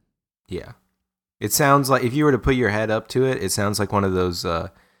though. Yeah. It sounds like, if you were to put your head up to it, it sounds like one of those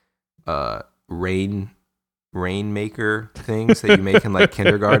rainmaker things that you make in like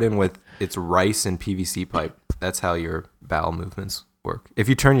kindergarten with its rice and PVC pipe. That's how your bowel movements work. If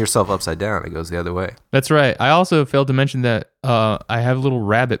you turn yourself upside down, it goes the other way. That's right. I also failed to mention that I have little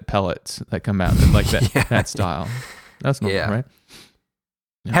rabbit pellets that come out like that Yeah. that style. That's normal, right?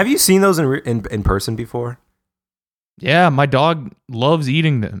 Yeah. Have you seen those in person before? Yeah, my dog loves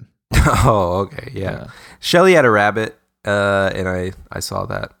eating them. Oh, okay. Yeah. Shelly had a rabbit, and I saw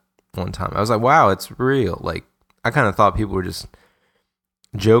that one time. I was like, wow, it's real. Like, I kind of thought people were just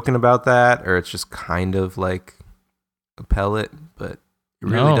joking about that, or it's just kind of like a pellet, but it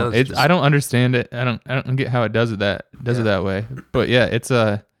really does. I don't understand it. I don't get how it does it that way. But yeah, it's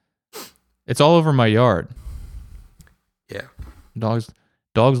all over my yard. Yeah. Dogs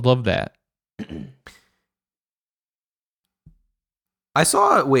love that.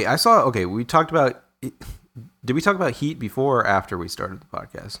 Okay, we talked about, did we talk about heat before or after we started the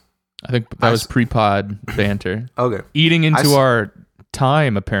podcast? I think that was pre-pod banter. Okay. Eating into our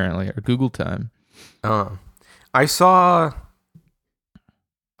time, apparently, our Google time. I saw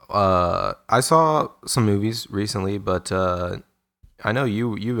some movies recently, but I know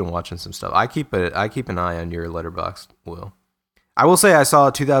you've been watching some stuff. I keep an eye on your Letterboxd, Will. I will say I saw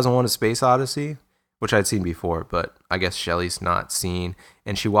 2001: A Space Odyssey, which I'd seen before, but I guess Shelly's not seen.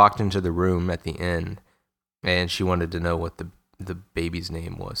 And she walked into the room at the end, and she wanted to know what the baby's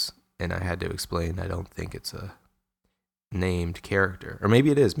name was. And I had to explain, I don't think it's a named character. Or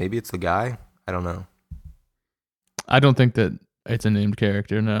maybe it is. Maybe it's the guy. I don't know. I don't think that it's a named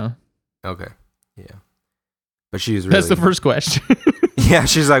character, no. Okay. Yeah. But she was really... That's the first question. Yeah,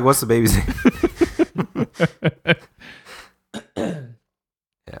 she's like, what's the baby's name?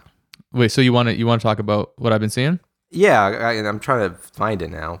 Yeah. Wait, so you want to talk about what I've been seeing? Yeah, I'm trying to find it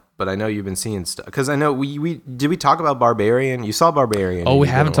now, but I know you've been seeing stuff. Because I know did we talk about Barbarian? You saw Barbarian. Oh, we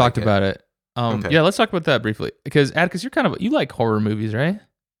haven't talked about it. Okay. Yeah, let's talk about that briefly. Because Atticus, you like horror movies, right?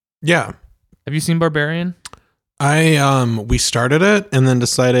 Yeah. Have you seen Barbarian? We started it and then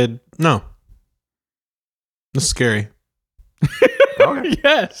decided, no. This is scary. Okay.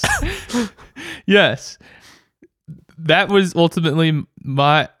 Yes. Yes. That was ultimately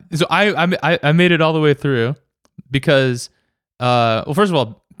my... So I made it all the way through because, well, first of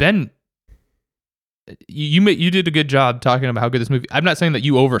all, Ben, you did a good job talking about how good this movie... I'm not saying that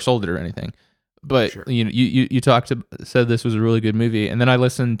you oversold it or anything, but Sure. you said this was a really good movie. And then I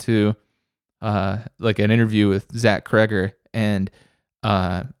listened to like an interview with Zach Kreger, and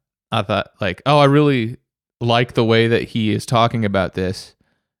I thought like, oh, I really like the way that he is talking about this.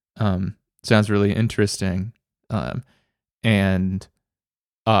 Sounds really interesting. And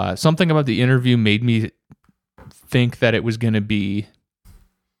something about the interview made me think that it was going to be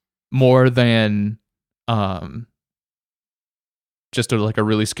more than just like a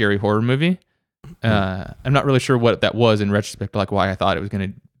really scary horror movie. I'm not really sure what that was in retrospect, but like why I thought it was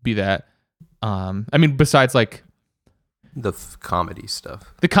going to be that. I mean, besides like The comedy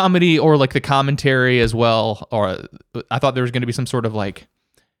stuff. the comedy or like the commentary as well, or I thought there was going to be some sort of like,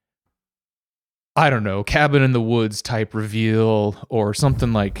 I don't know, cabin in the woods type reveal or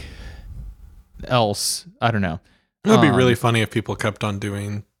something like else. I don't know. It would be really funny if people kept on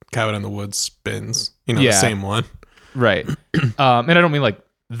doing Cabin in the Woods spins. You know, the Yeah. same one. Right. And I don't mean like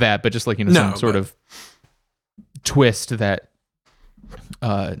that, but just like, you know, some sort of twist that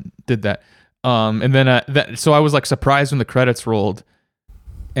did that. And then so I was like surprised when the credits rolled,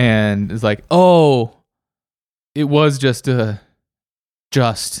 and it's like, oh, it was just a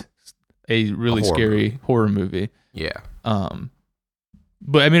really scary horror movie. Yeah.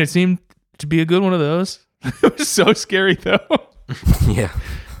 But I mean, it seemed to be a good one of those. It was so scary though. Yeah.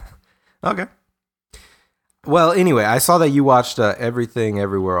 Okay. Well, anyway, I saw that you watched Everything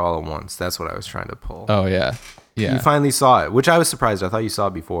Everywhere All at Once. That's what I was trying to pull. Oh yeah. Yeah. You finally saw it, which I was surprised. I thought you saw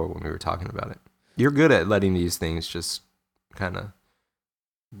it before when we were talking about it. You're good at letting these things just kind of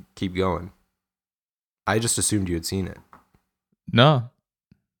keep going. I just assumed you had seen it. No.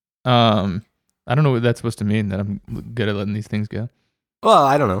 I don't know what that's supposed to mean, that I'm good at letting these things go. Well,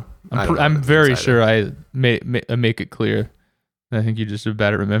 I don't know. I don't know I'm what it very means sure I make it clear. I think you just are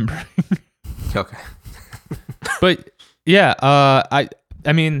bad at remembering. Okay. But yeah,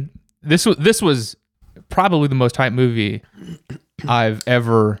 I mean, this was probably the most hype movie I've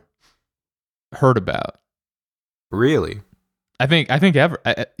ever heard about. Really? I think ever.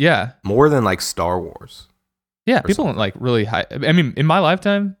 Yeah. More than like Star Wars. Yeah, people don't like really high. I mean, in my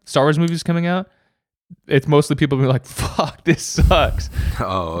lifetime, Star Wars movies coming out, it's mostly people being like, "Fuck, this sucks."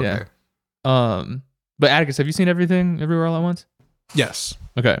 Oh, okay. Yeah. But Atticus, have you seen Everything Everywhere All at Once? Yes.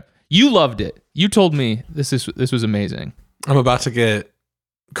 Okay, you loved it. You told me this was amazing. I'm about to get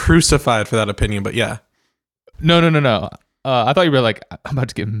crucified for that opinion, but yeah. No. I thought you were like, I'm about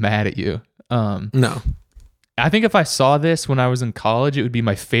to get mad at you. No. I think if I saw this when I was in college, it would be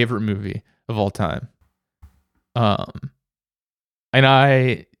my favorite movie of all time. And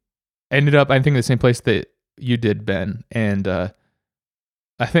I ended up, I think, the same place that you did, Ben, and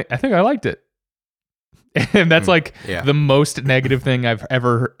I think I liked it. And that's like the most negative thing I've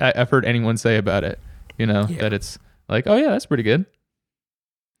heard anyone say about it. You know, that it's like, oh yeah, that's pretty good.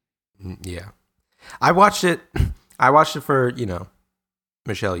 Yeah. I watched it for, you know,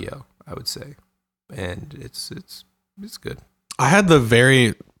 Michelle Yeoh, I would say. And it's good. I had the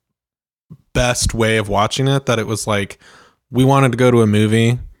very best way of watching it, that it was like, we wanted to go to a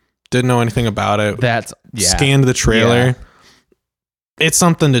movie, didn't know anything about it. Scanned the trailer. Yeah. It's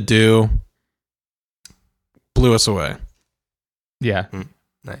something to do. Blew us away. Yeah.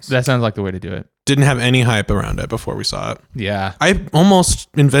 Nice. That sounds like the way to do it. Didn't have any hype around it before we saw it. Yeah. I almost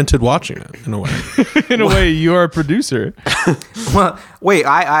invented watching it in a way. In a way, you're a producer. Well, wait,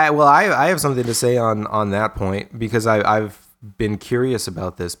 I have something to say on that point, because I've been curious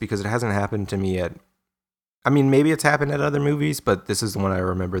about this, because it hasn't happened to me yet. I mean, maybe it's happened at other movies, but this is the one I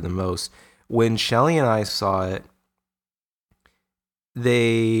remember the most. When Shelly and I saw it,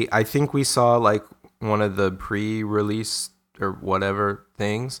 I think we saw like one of the pre-release or whatever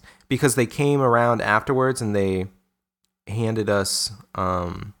things, because they came around afterwards and they handed us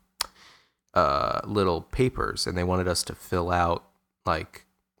little papers, and they wanted us to fill out like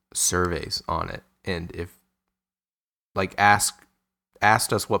surveys on it, and if like asked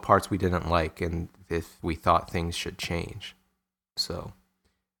us what parts we didn't like and if we thought things should change. So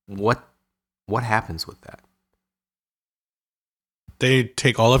what happens with that? They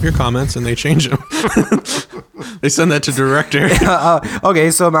take all of your comments and they change them. They send that to director.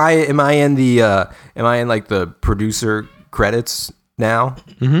 Okay, so am I in like the producer credits now?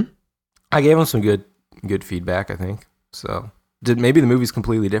 Mm-hmm. I gave them some good feedback, I think. So maybe the movie's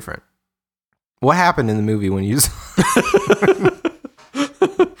completely different. What happened in the movie when you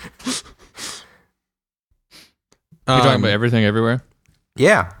You're talking about Everything Everywhere?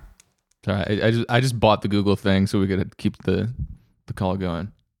 Yeah. Sorry, I just bought the Google thing so we could keep the call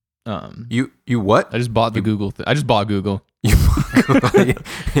going. You what? I just bought the Google thing. I just bought Google.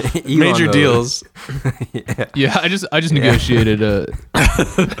 Major deals. Yeah, I just negotiated a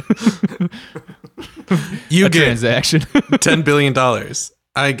get transaction. $10 billion.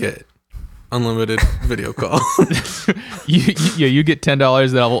 I get unlimited video call. You get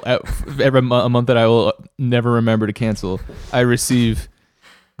 $10 that I will every month that I will never remember to cancel. I receive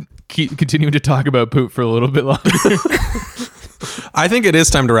continuing to talk about poop for a little bit longer. I think it is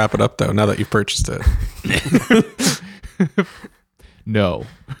time to wrap it up, though, now that you've purchased it. No.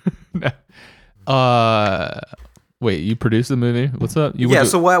 Wait, you produced the movie? What's up? You Yeah. went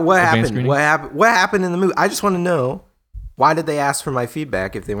to So what advanced happened? screening? What happened? What happened in the movie? I just want to know, why did they ask for my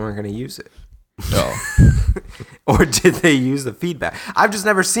feedback if they weren't going to use it? Oh. Or did they use the feedback? I've just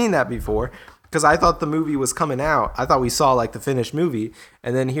never seen that before because I thought the movie was coming out. I thought we saw like the finished movie,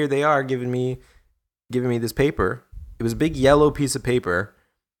 and then here they are giving me this paper. It was a big yellow piece of paper,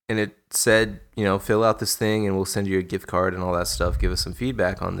 and it said, fill out this thing, and we'll send you a gift card and all that stuff. Give us some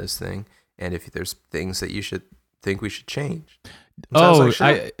feedback on this thing, and if there's things that you should think we should change. So I was Oh,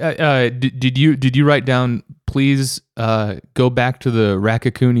 like, sure. did you write down? Please go back to the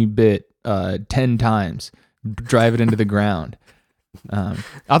Rakakuni bit 10 times, drive it into the ground. I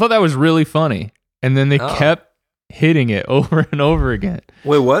thought that was really funny, and then they kept hitting it over and over again.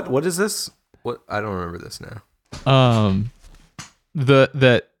 Wait, what? What is this? What? I don't remember this now.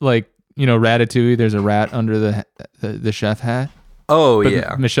 Ratatouille. There's a rat under the chef hat. Oh, But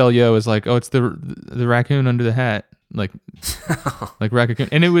yeah. Michelle Yeoh is like, oh, it's the raccoon under the hat, like raccoon,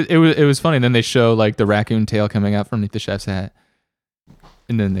 and it was funny. And then they show like the raccoon tail coming out from underneath the chef's hat,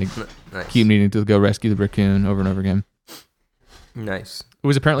 and then they Nice. keep needing to go rescue the raccoon over and over again. Nice. It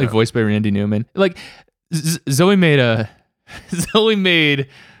was apparently voiced by Randy Newman. Like Zoe made.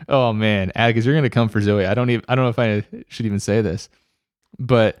 Oh man, Agus, you're gonna come for Zoe. I don't know if I should even say this,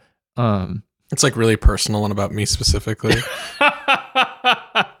 but It's like really personal and about me specifically.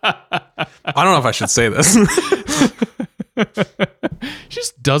 I don't know if I should say this. she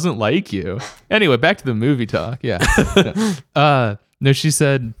just doesn't like you. Anyway, back to the movie talk. Yeah. No, she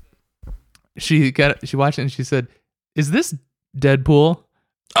said she watched it and she said, "Is this Deadpool?"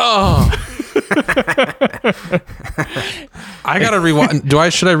 Oh. I gotta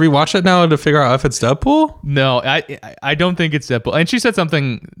rewatch. Should I rewatch it now to figure out if it's Deadpool? No, I don't think it's Deadpool. And she said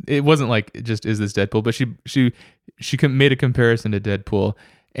something. It wasn't like just is this Deadpool, but she made a comparison to Deadpool,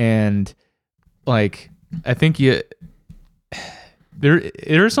 and like I think there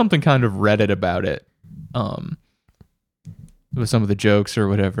is something kind of Reddit about it, with some of the jokes or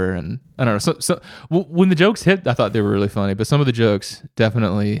whatever. And I don't know. So when the jokes hit, I thought they were really funny, but some of the jokes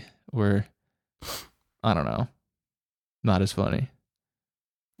definitely were, I don't know, not as funny.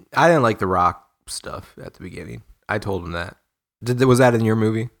 I didn't like the Rock stuff at the beginning. I told him that. Was that in your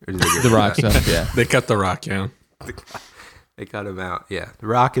movie? Or did they get The rid of Rock that? stuff, yeah. They cut The Rock, yeah. They cut him out. Yeah, The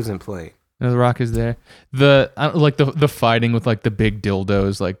Rock isn't playing. No, The Rock is there. The fighting with like the big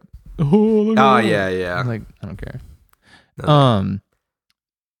dildos, like look at that. Yeah. I'm like, I don't care. No.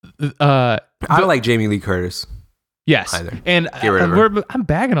 I don't like Jamie Lee Curtis. Yes, either. and Get rid of her. I'm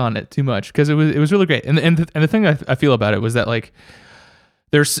bagging on it too much because it was really great. And the thing I feel about it was that like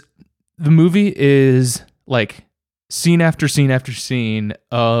the movie is like scene after scene after scene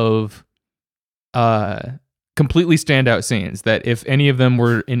of completely standout scenes that if any of them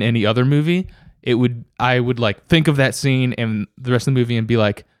were in any other movie, I would like think of that scene and the rest of the movie and be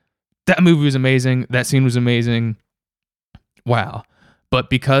like, that movie was amazing, that scene was amazing, wow. But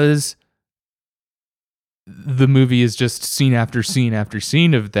because the movie is just scene after scene after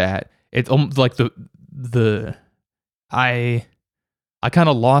scene of that, it's almost like I kind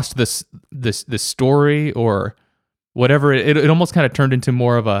of lost this story or whatever. It almost kind of turned into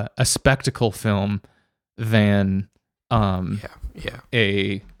more of a spectacle film than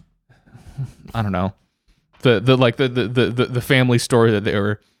a, I don't know, the family story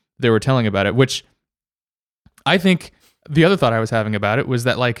that they were telling about it. Which I think the other thought I was having about it was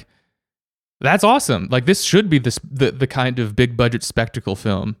that like, that's awesome. Like this should be the kind of big budget spectacle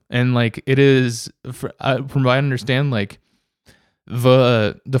film, and like it is from what I understand, like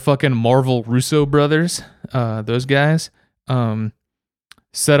the fucking Marvel Russo brothers, those guys,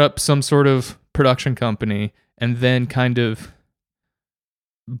 set up some sort of production company and then kind of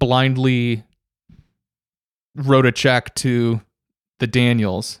blindly wrote a check to the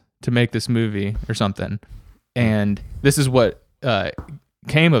Daniels to make this movie or something, and this is what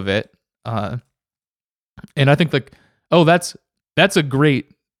came of it. And I think like, oh, that's a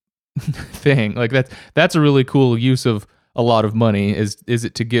great thing. Like that's a really cool use of a lot of money. Is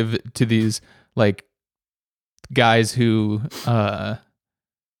it to give to these like guys who have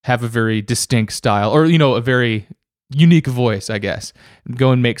a very distinct style or a very unique voice, I guess.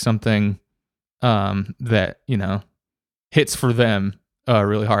 Go and make something that hits for them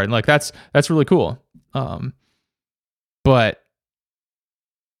really hard. And like that's really cool. But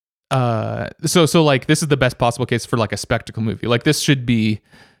so like this is the best possible case for like a spectacle movie. Like this should be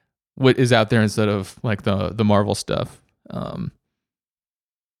what is out there instead of like the Marvel stuff.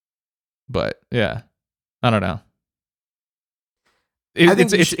 But yeah, I don't know.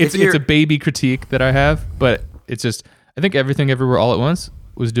 It's a baby critique that I have, but it's just I think Everything Everywhere All at Once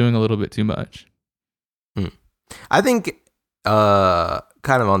was doing a little bit too much. I think, kind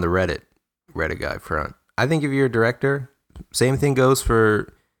of on the Reddit guy front. I think if you're a director, same thing goes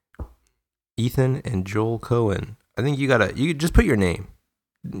for Ethan and Joel Cohen. I think you just put your name.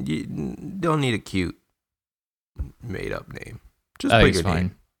 You don't need a cute made up name. Just put your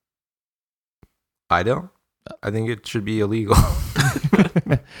name. I don't. I think it should be illegal.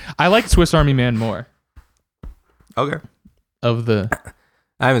 I like Swiss Army Man more. Okay. I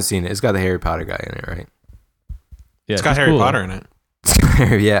haven't seen it. It's got the Harry Potter guy in it, right? Yeah, it's got Harry Potter in it.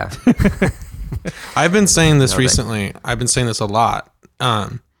 Yeah. I've been saying this recently. I've been saying this a lot.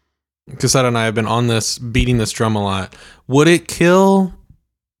 Cassette and I have been on this, beating this drum a lot. Would it kill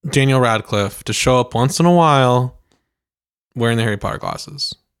Daniel Radcliffe to show up once in a while wearing the Harry Potter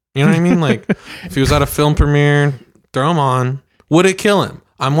glasses? You know what I mean? Like, if he was at a film premiere, throw him on. Would it kill him?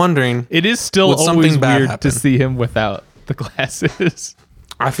 I'm wondering. It is still always weird to see him without the glasses.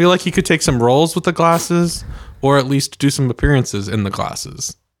 I feel like he could take some roles with the glasses, or at least do some appearances in the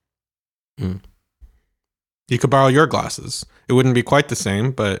glasses. Mm. You could borrow your glasses. It wouldn't be quite the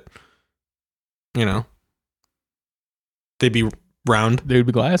same, but, you know, they'd be round. They would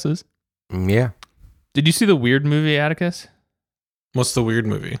be glasses. Yeah. Did you see the Weird movie, Atticus? What's the Weird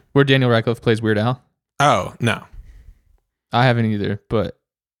movie? Where Daniel Radcliffe plays Weird Al? Oh, no. I haven't either, but...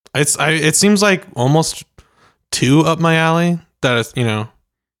 It seems like almost too up my alley that it's, you know,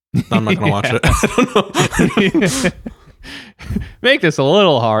 I'm not going to watch it. I don't know. Make this a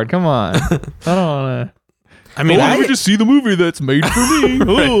little hard. Come on. I don't want to... I mean, let me just see the movie that's made for me.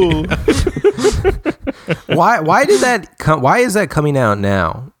 Why did that come? Why is that coming out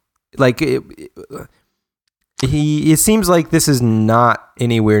now? Like it seems like this is not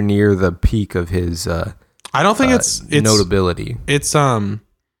anywhere near the peak of his. I don't think it's notability. It's not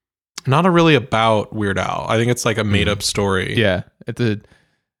really about Weird Al. I think it's like a made up story. Yeah, it's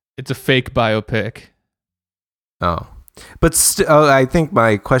a fake biopic. Oh. But I think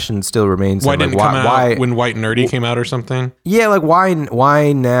my question still remains. Why didn't it come out when White Nerdy came out or something? Yeah, like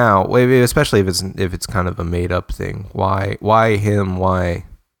why now? Especially if it's kind of a made up thing. Why him? Why?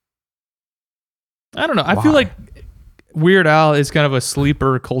 I don't know. I feel like Weird Al is kind of a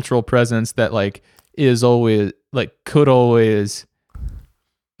sleeper cultural presence that like is always like could always.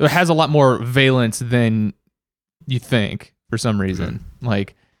 It has a lot more valence than you think for some reason. Mm-hmm.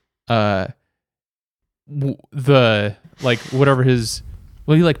 Like, the like whatever his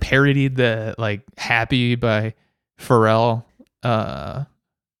he like parodied the like Happy by Pharrell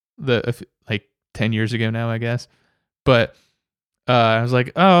like 10 years ago now, I guess. But I was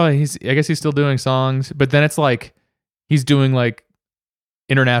like, oh, I guess he's still doing songs, but then it's like he's doing like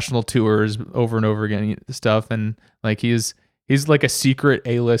international tours over and over again stuff, and like he's like a secret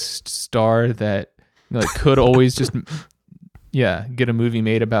A-list star that like could always just get a movie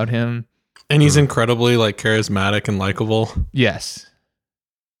made about him. And he's incredibly like charismatic and likable. Yes.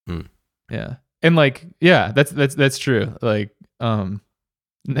 Yeah. And like, yeah, that's true. Like,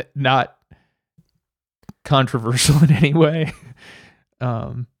 not controversial in any way.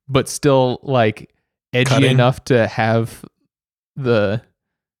 But still like edgy enough to have the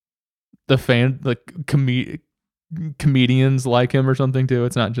fan, like comedians like him or something too.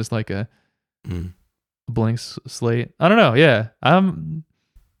 It's not just like a blank slate. I don't know. Yeah.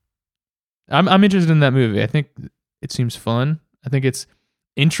 I'm interested in that movie. I think it seems fun. I think it's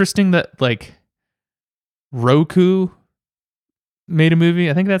interesting that like Roku made a movie.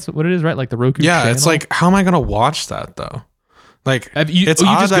 I think that's what it is, right? Like the Roku channel. It's like, how am I going to watch that though? Like, it's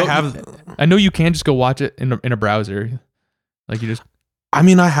odd I have... I know you can just go watch it in a browser. Like you just... I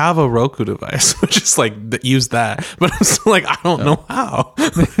mean, I have a Roku device, which is like, use that. But I'm still like, I don't know how.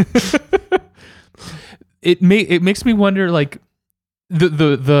 It makes me wonder, like, what's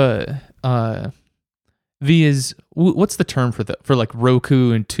the term for like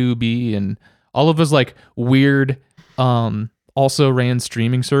Roku and Tubi and all of those like weird also ran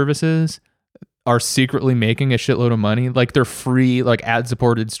streaming services are secretly making a shitload of money. Like they're free, like ad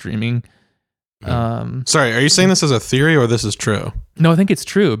supported streaming. Sorry, are you saying this as a theory or this is true? No, I think it's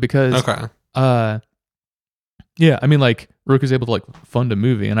true because yeah, I mean like Roku's able to like fund a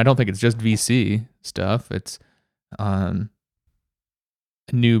movie, and I don't think it's just VC stuff. It's the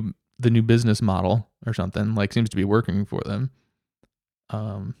new business model or something, like seems to be working for them.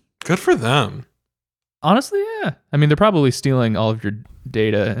 Good for them. Honestly, yeah. I mean, they're probably stealing all of your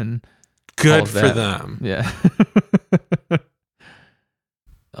data and good for them. Yeah.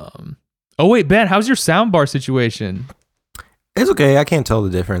 Oh wait, Ben, how's your soundbar situation? It's okay. I can't tell the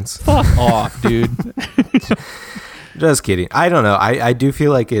difference. Fuck off, dude. Just kidding. I don't know. I do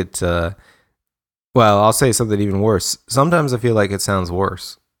feel like it. Well, I'll say something even worse. Sometimes I feel like it sounds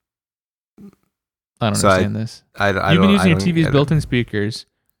worse. I don't So understand this. I You've been don't- using I your don't TV's get it. built-in speakers.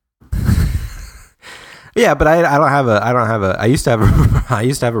 Yeah, but I don't have a. I used to have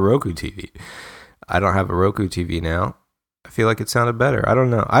a Roku TV. I don't have a Roku TV now. I feel like it sounded better. I don't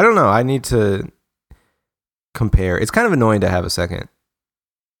know. I need to compare. It's kind of annoying to have a second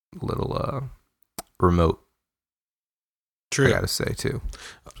little remote. I True. gotta say too.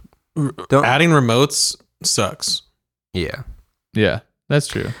 Don't- Adding remotes sucks. Yeah, Yeah, that's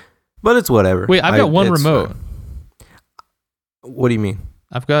true. but it's whatever. Wait, I've got one it's remote. fine. What do you mean?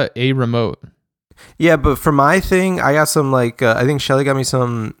 I've got a remote. Yeah, but for my thing, I got some like I think Shelly got me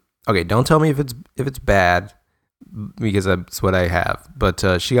some. Okay, don't tell me if it's bad because that's what I have.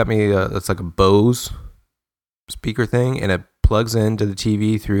 But she got me it's like a Bose speaker thing, and it plugs into the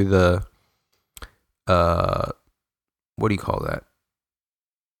TV through the what do you call that?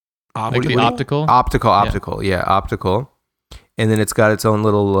 Like the optical? Optical, yeah, optical. And then it's got its own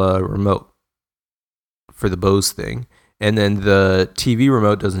little remote for the Bose thing. And then the TV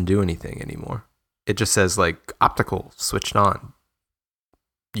remote doesn't do anything anymore. It just says like optical switched on.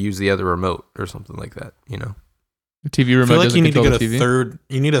 Use the other remote or something like that, you know. The TV I remote feel like doesn't you need to control get the a TV. third.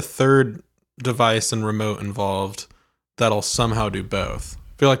 You need a third device and remote involved that'll somehow do both.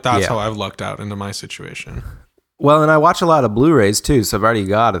 I feel like that's Yeah. how I've lucked out into my situation. Well, and I watch a lot of Blu-rays too, so I've already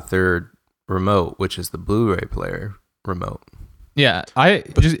got a third remote, which is the Blu-ray player remote. Yeah, I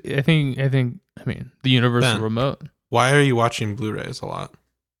mean the universal Ben. remote. Why are you watching Blu-rays a lot?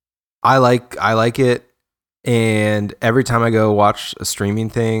 I like it, and every time I go watch a streaming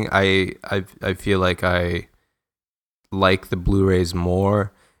thing, I feel like I like the Blu-rays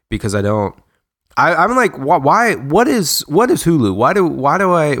more because I don't. I'm like, why? What is Hulu?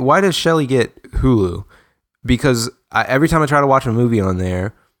 Why does Shelly get Hulu? Because every time I try to watch a movie on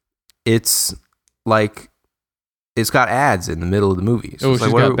there, it's like it's got ads in the middle of the movie. So Oh, it's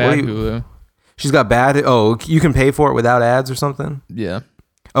she's like, got bad Hulu. She's got bad. Oh, you can pay for it without ads or something. Yeah.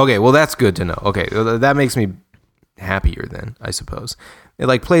 Okay, well that's good to know. Okay, that makes me happier then, I suppose. It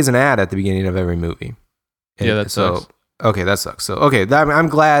like plays an ad at the beginning of every movie. Yeah, that sucks. Okay, that sucks. So okay, I'm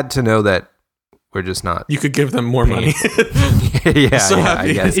glad to know that we're just not. You could give them more money. yeah, So I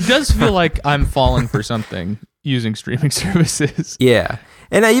happy. guess. It does feel like I'm falling for something using streaming services. Yeah,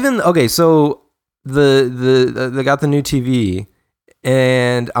 and I even so they got the new TV,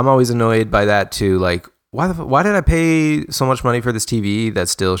 and I'm always annoyed by that too. Like, why did I pay so much money for this TV that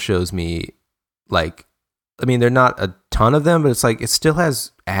still shows me like, I mean, they're not a ton of them, but it's like it still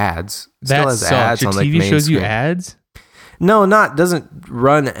has ads. It still That has sucks. ads Your on like TV main shows you screen. ads? No, doesn't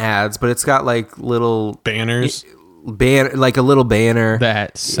run ads, but it's got like little Banners. like a little banner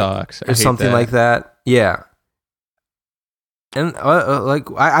That sucks. I or hate something that. like that. Yeah. And like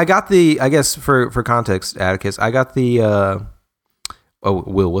I got the, I guess for context, Atticus, I got the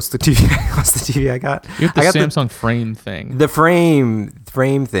Will, what's the TV? What's the TV I got? You have the I got Samsung frame thing. the frame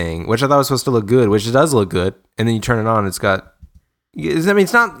thing, which I thought was supposed to look good, which it does look good, and then you turn it on, it's got. I mean,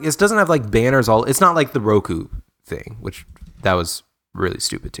 it's not. It doesn't have like banners all. It's not like the Roku thing, which that was really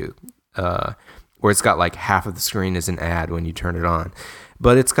stupid too. Where it's got like half of the screen is an ad when you turn it on,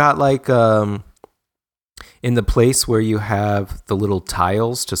 but it's got like in the place where you have the little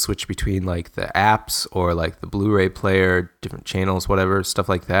tiles to switch between like the apps or like the Blu-ray player, different channels, whatever, stuff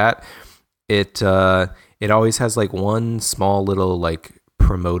like that. It always has like one small little like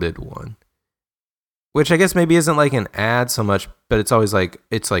promoted one, which I guess maybe isn't like an ad so much, but it's always like,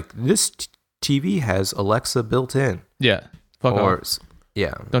 it's like this TV has Alexa built in. Yeah. Fuck Or off.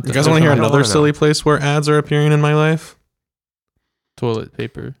 yeah. Don't You guys want to hear I don't another wanna know. silly place where ads are appearing in my life? Toilet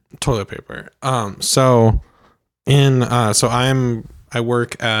paper. Toilet paper. So I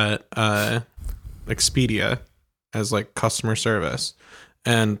work at Expedia as like customer service,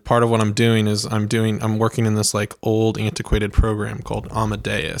 and part of what I'm doing is I'm working in this like old antiquated program called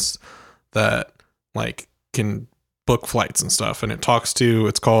Amadeus that like can book flights and stuff, and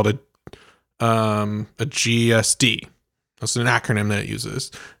it's called a GSD. That's an acronym that it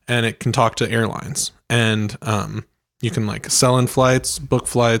uses, and it can talk to airlines, and you can like sell in flights, book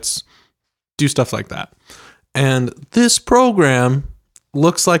flights, do stuff like that. And this program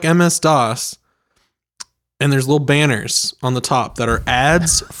looks like MS-DOS, and there's little banners on the top that are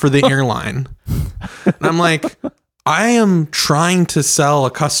ads for the airline. And I'm like, I am trying to sell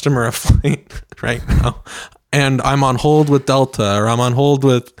a customer a flight right now, and I'm on hold with Delta, or I'm on hold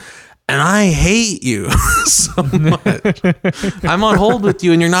with, and I hate you so much. I'm on hold with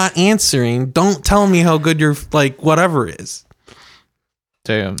you and you're not answering. Don't tell me how good your like whatever is.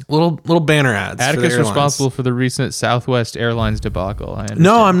 Damn. Little banner ads. for the Atticus airlines. responsible for the recent Southwest Airlines debacle. I understand.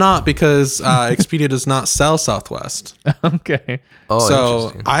 No, I'm not, because Expedia does not sell Southwest. Okay. Oh, So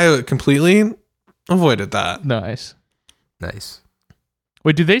interesting. I completely avoided that. Nice. Nice.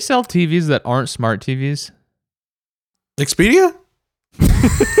 Wait, do they sell TVs that aren't smart TVs? Expedia?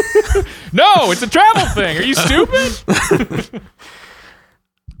 No, it's a travel thing. Are you stupid?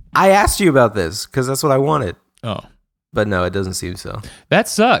 I asked you about this because that's what I wanted, Oh, but no, it doesn't seem so. that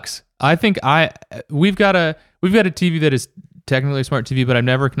sucks. I think we've got a TV that is technically a smart TV, but I've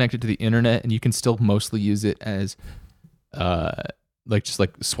never connected to the internet, and you can still mostly use it as like just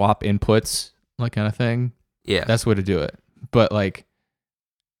like swap inputs, like kind of thing. Yeah. That's the way to do it. But like,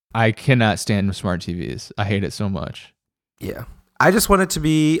 I cannot stand smart TVs. I hate it so much. Yeah, I just want it to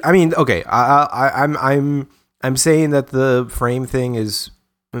be. I mean, okay, I'm saying that the frame thing is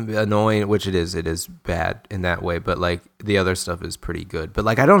annoying, which it is. It is bad in that way, but like the other stuff is pretty good. But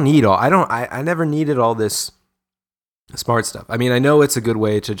like, I never needed all this smart stuff. I mean, I know it's a good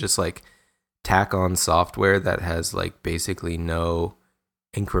way to just like tack on software that has like basically no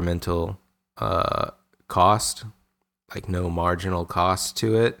incremental cost, like no marginal cost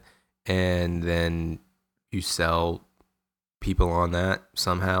to it, and then you sell people on that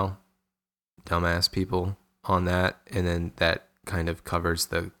somehow, dumbass people on that, and then that kind of covers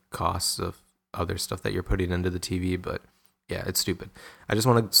the costs of other stuff that you're putting into the TV. But yeah, it's stupid. I just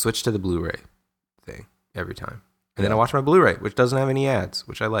want to switch to the Blu-ray thing every time, and then I watch my Blu-ray, which doesn't have any ads,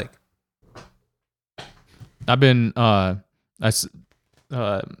 which I like. I've been I've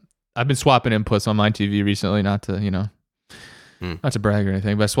been swapping inputs on my TV recently, not to brag or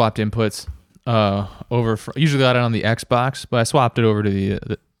anything, but I swapped inputs usually got it on the Xbox, but I swapped it over to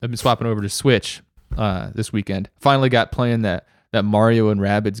I've been swapping over to Switch this weekend. Finally got playing that Mario and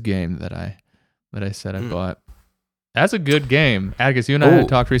Rabbids game that I said I bought. That's a good game. Atticus, you and I had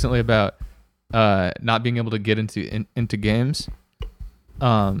talked recently about not being able to get into games.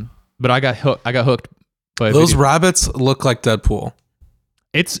 But I got hooked by those rabbits look like Deadpool.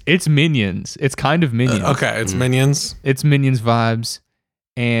 It's Minions. It's kind of Minions. Okay, it's Minions. It's Minions vibes,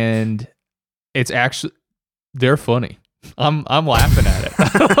 and it's actually they're funny. I'm laughing at it.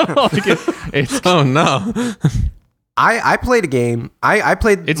 Like it's oh no. I played a game. I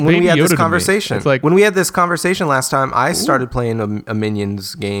played It's when Baby we had Yoda this to me. conversation. It's like- when we had this conversation last time, I started playing a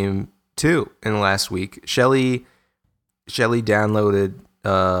Minions game too in the last week. Shelly downloaded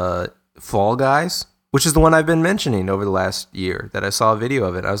Fall Guys, which is the one I've been mentioning over the last year that I saw a video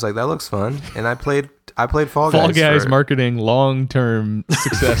of it. I was like, that looks fun. And I played Fall Guys. Fall Guys marketing long-term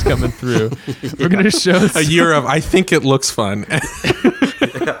success coming through. We're going to show A year of I think it looks fun.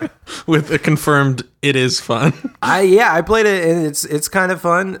 With a confirmed it is fun. I played it, and it's kind of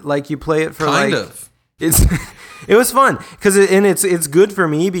fun. Like you play it for Kind like of. it was fun because it's good for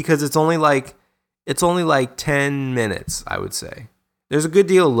me because it's only like 10 minutes, I would say. There's a good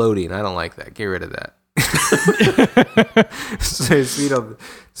deal of loading. I don't like that. Get rid of that. So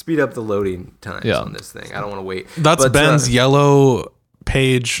speed up the loading times on this thing. I don't want to wait. That's But, Ben's yellow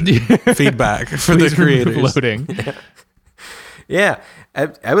page feedback for the Please remove creators. loading. Yeah,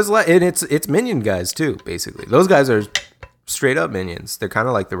 I was like, and it's Minion guys too. Basically, those guys are straight up Minions. They're kind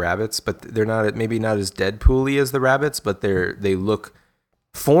of like the rabbits, but they're not maybe not as Deadpool-y as the rabbits. But they look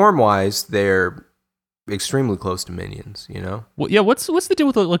form wise, they're extremely close to Minions. You know? Well, yeah, what's the deal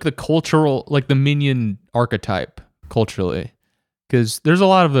with like the cultural, like the Minion archetype culturally? Because there's a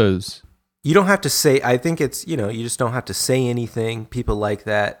lot of those. You don't have to say. I think it's you just don't have to say anything. People like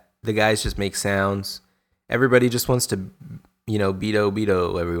that. The guys just make sounds. Everybody just wants to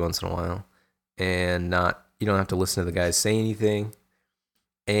beto every once in a while, and you don't have to listen to the guys say anything.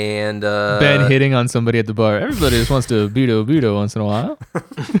 And Ben hitting on somebody at the bar. Everybody just wants to beto once in a while.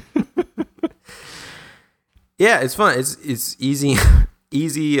 Yeah, it's fun. It's easy,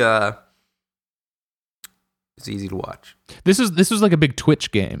 easy. It's easy to watch. This was like a big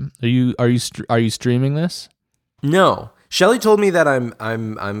Twitch game. Are you streaming this? No, Shelly told me that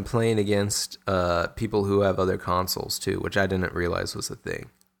I'm playing against people who have other consoles too, which I didn't realize was a thing.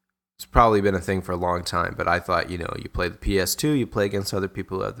 It's probably been a thing for a long time, but I thought you play the PS2, you play against other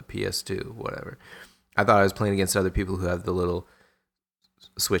people who have the PS2, whatever. I thought I was playing against other people who have the little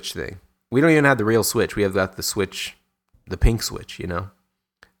Switch thing. We don't even have the real Switch. We have got the Switch, the pink Switch,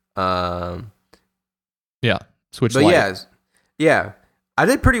 Yeah, Switch But Lite. yeah, I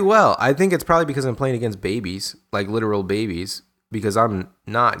did pretty well. I think it's probably because I'm playing against babies, like literal babies, because I'm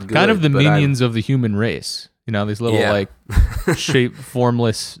not good. Kind of the but minions of the human race. These little like shape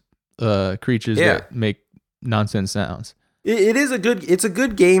formless creatures that make nonsense sounds. It's a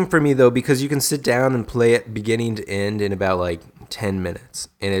good game for me though, because you can sit down and play it beginning to end in about like 10 minutes,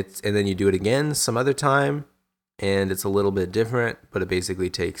 and then you do it again some other time, and it's a little bit different, but it basically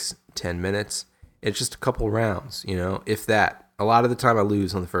takes 10 minutes. It's just a couple rounds, if that, A lot of the time I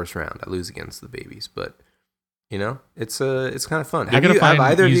lose on the first round. I lose against the babies, but you know, it's kind of fun. Have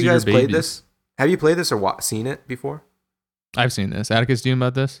either of you guys played this? Have you played this or seen it before? I've seen this. Atticus, do you know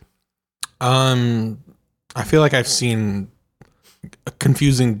about this? I feel like I've seen a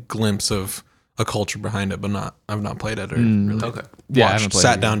confusing glimpse of a culture behind it, but I've not played it or really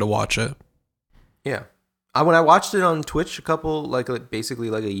sat down to watch it. Yeah. When I watched it on Twitch basically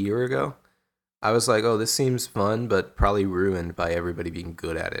like a year ago, I was like, oh, this seems fun, but probably ruined by everybody being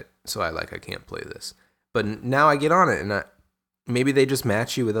good at it. So I can't play this. But now I get on it, and maybe they just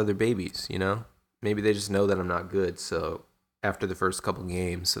match you with other babies, you know? Maybe they just know that I'm not good, so after the first couple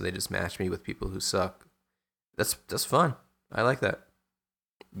games, so they just match me with people who suck. That's fun. I like that.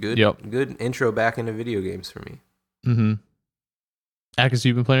 Good intro back into video games for me. Mm-hmm. Atticus,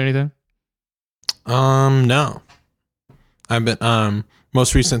 you been playing anything? No. I've been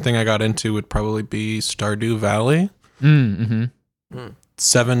most recent thing I got into would probably be Stardew Valley. Mm-hmm.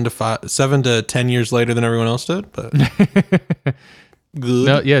 7 to 10 years later than everyone else did, but good.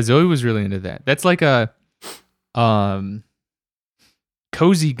 No, yeah, Zoe was really into that. That's like a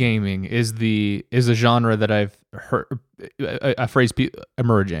cozy gaming is a genre that I've heard a phrase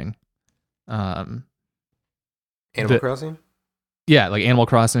emerging. Animal Crossing? Yeah, like Animal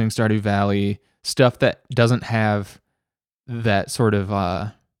Crossing, Stardew Valley, stuff that doesn't have that sort of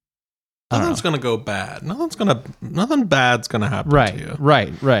nothing's gonna go bad. Nothing bad's gonna happen to you.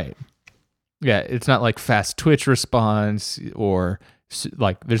 Right. Yeah, it's not like fast Twitch response or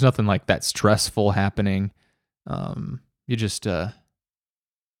like there's nothing like that stressful happening. You just yeah.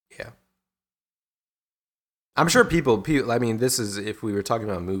 I'm sure people. I mean, this is if we were talking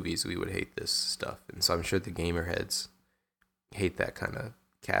about movies, we would hate this stuff, and so I'm sure the gamer heads hate that kind of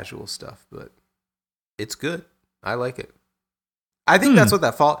casual stuff. But it's good. I like it. I think that's what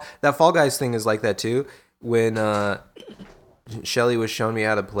that Fall Guys thing is like that too. When Shelly was showing me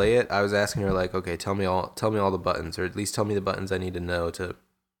how to play it, I was asking her like, okay, tell me all the buttons, or at least tell me the buttons I need to know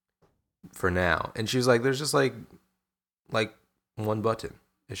for now. And she was like, there's just like one button.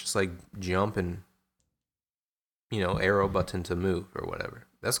 It's just like jump and arrow button to move or whatever.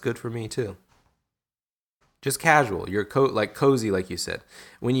 That's good for me too. Just casual. You're cozy, like you said.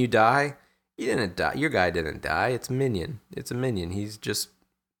 When you die, you didn't die. Your guy didn't die. It's a minion. He's just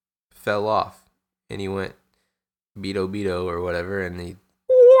fell off and he went beto or whatever, and he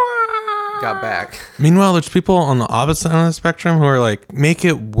got back. Meanwhile, there's people on the opposite end of the spectrum who are like, make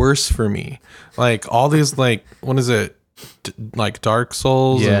it worse for me. Like all these what is it? Like Dark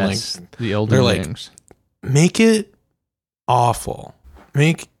Souls and the Elden Rings. Make it awful.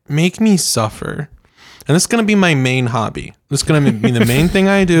 Make me suffer. And this is going to be my main hobby. This is going to be the main thing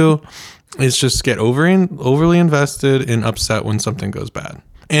I do is just get overly invested and upset when something goes bad.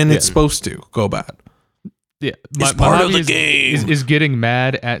 And it's supposed to go bad. Yeah. It's part of the game. Is getting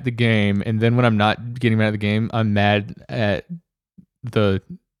mad at the game. And then when I'm not getting mad at the game, I'm mad at the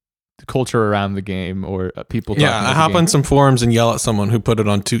culture around the game or people talking about I hop on some forums and yell at someone who put it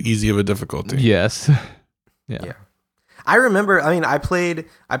on too easy of a difficulty. Yes. Yeah. I remember, I played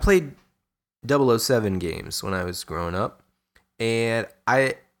 007 games when I was growing up, and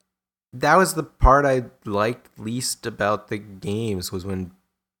that was the part I liked least about the games was when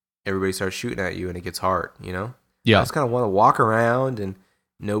everybody starts shooting at you and it gets hard, you know? Yeah. I just kind of want to walk around and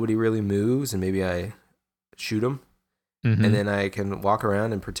nobody really moves, and maybe I shoot them, and then I can walk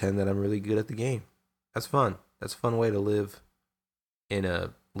around and pretend that I'm really good at the game. That's fun. That's a fun way to live in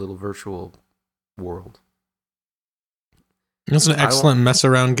a little virtual world. It's an excellent mess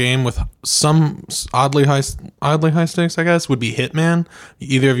around game with some oddly high stakes, I guess, would be Hitman.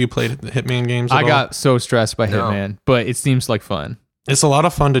 Either of you played the Hitman games at all? I got so stressed by Hitman, but it seems like fun. It's a lot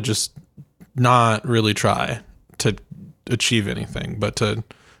of fun to just not really try to achieve anything, but to,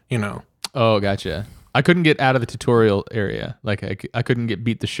 Oh, gotcha. I couldn't get out of the tutorial area. Like I couldn't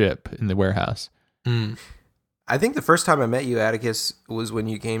beat the ship in the warehouse. I think the first time I met you, Atticus, was when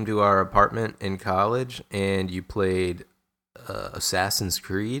you came to our apartment in college and you played Assassin's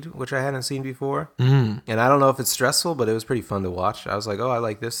Creed, which I hadn't seen before. And I don't know if it's stressful, but it was pretty fun to watch. I was like, oh, I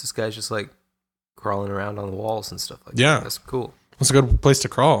like this. This guy's just like crawling around on the walls and stuff like that. That's cool. It's a good place to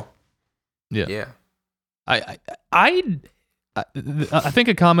crawl. Yeah. I think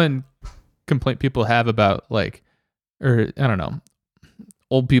a common complaint people have about I don't know,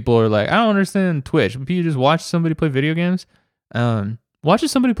 old people are like, I don't understand Twitch. But you just watch somebody play video games. Watching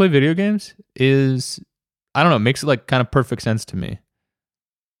somebody play video games is, I don't know, makes it like kind of perfect sense to me.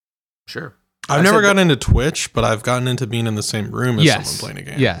 Sure. I've never gotten into Twitch, but I've gotten into being in the same room as someone playing a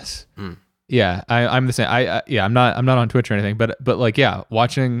game. Yes. Yeah, I'm the same. I'm not on Twitch or anything, but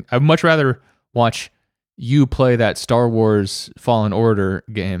watching. I'd much rather watch you play that Star Wars Fallen Order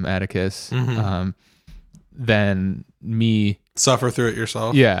game, Atticus, Mhm. than me. Suffer through it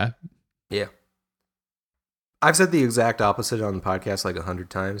yourself. Yeah. Yeah. I've said the exact opposite on the podcast like 100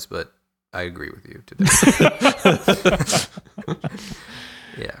 times, but I agree with you today.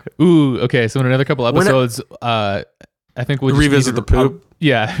 Yeah. Ooh, okay. So in another couple episodes, I think we'll just Revisit the poop.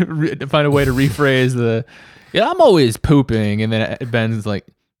 find a way to rephrase the. Yeah, I'm always pooping, and then Ben's like,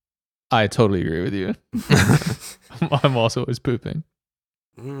 I totally agree with you. I'm also always pooping.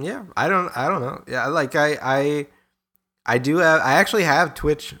 Yeah, I don't know. Yeah, like I actually have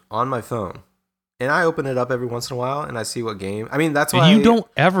Twitch on my phone, and I open it up every once in a while, and I see what game. I mean, that's why You don't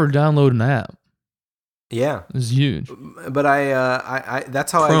ever download an app. Yeah, It's huge. but I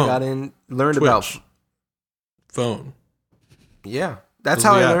that's how Chrome. I got in, learned Twitch. about. Phone. Yeah, that's Those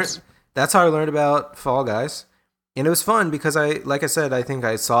how are I the learned. apps. That's how I learned about Fall Guys, and it was fun because like I said, I think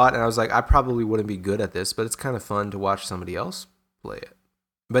I saw it and I was like, I probably wouldn't be good at this, but it's kind of fun to watch somebody else play it.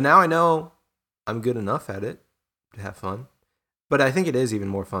 But now I know I'm good enough at it to have fun. But I think it is even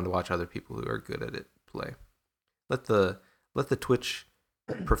more fun to watch other people who are good at it play. Let the Twitch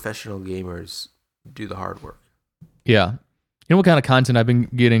professional gamers do the hard work. Yeah. You know what kind of content I've been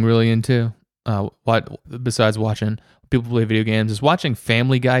getting really into? What besides watching people play video games is watching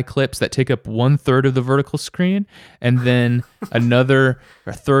Family Guy clips that take up 1/3 of the vertical screen, and then a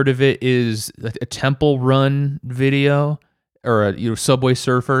third of it is a Temple Run video or Subway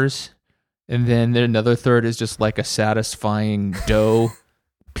Surfers, and then another third is just like a satisfying dough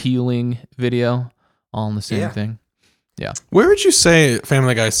peeling video, all in the same thing. Yeah. Where would you say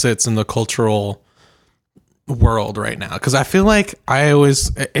Family Guy sits in the cultural world right now? Because I feel like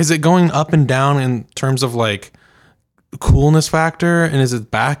is it going up and down in terms of like coolness factor, and is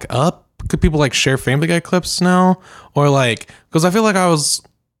it back up? Could people like share Family Guy clips now, or like, because I feel like I was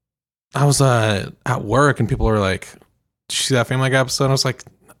at work and people were like, "Did you see that Family Guy episode?" I was like,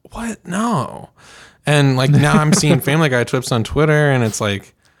 "What? No." And like now I'm seeing Family Guy clips on Twitter, and it's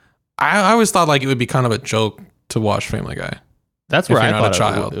like I always thought like it would be kind of a joke to watch Family Guy. That's If where I you're not a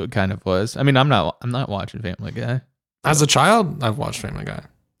thought child. it kind of was. I mean, I'm not watching Family Guy. As a child, I've watched Family Guy,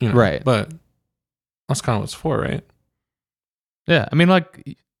 Right. But that's kind of what it's for, right? Yeah, I mean,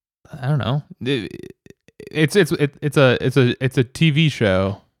 like, I don't know. It's a TV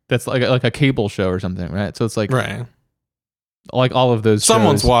show that's like a cable show or something, right? So it's like Right. all of those.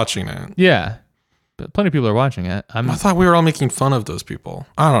 Someone's shows. watching it. Yeah, but plenty of people are watching it. I thought we were all making fun of those people.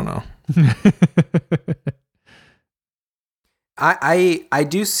 I don't know. I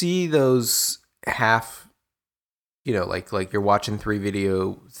do see those half, like you're watching 3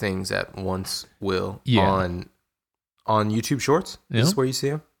 video things at once, Will, on YouTube Shorts. Yeah. Is this where you see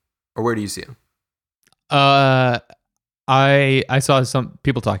them? Or where do you see them? I saw some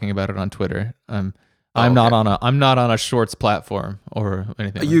people talking about it on Twitter. I'm not on a Shorts platform or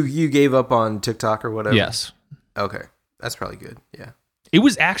anything. You gave up on TikTok or whatever? Yes. Okay. That's probably good. Yeah. It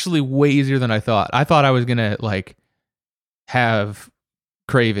was actually way easier than I thought. I thought I was gonna like have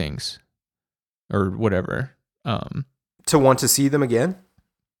cravings or whatever. To want to see them again?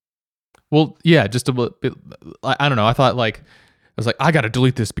 Well, yeah, just a bit. I don't know. I thought like I was like, I gotta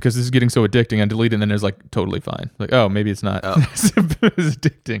delete this because this is getting so addicting. I delete it, and then it's like totally fine. Like, oh, maybe it's not as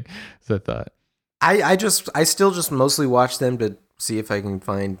addicting as I thought. I still just mostly watch them to see if I can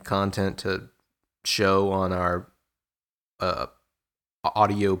find content to show on our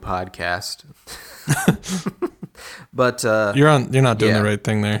audio podcast. But You're not doing the right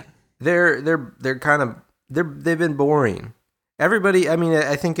thing there. they're kind of they've been boring. Everybody, I mean,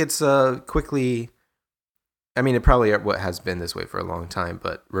 I think it's quickly. I mean, it probably what has been this way for a long time.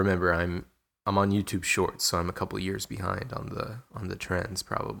 But remember, I'm on YouTube Shorts, so I'm a couple years behind on the trends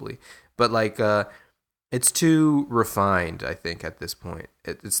probably. But like, it's too refined. I think at this point,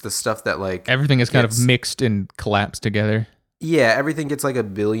 it's the stuff that like Everything is kind of mixed and collapsed together. Yeah, everything gets like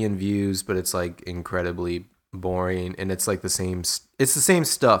 1 billion views, but it's like incredibly boring, and it's like the same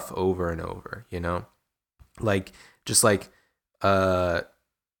stuff over and over, like just like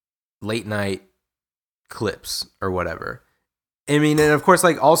late night clips or whatever. I mean, and of course,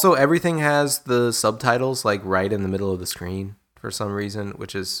 like also everything has the subtitles like right in the middle of the screen for some reason,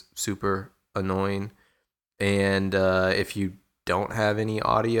 which is super annoying. And if you don't have any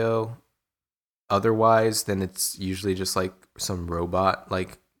audio otherwise, then it's usually just like some robot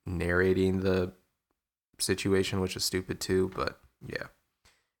like narrating the situation, which is stupid too. But yeah,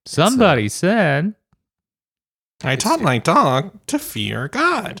 Somebody said, I taught my dog to fear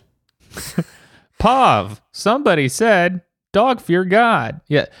God. Pav. Somebody said, dog fear God.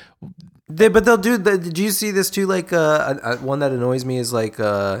 Yeah. but they'll do. Did you see this too? Like one that annoys me is like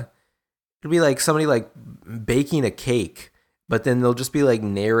it'll be like somebody like baking a cake, but then they'll just be like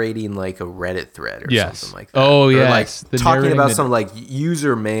narrating like a Reddit thread or something like that. Oh, or yes. like talking about some like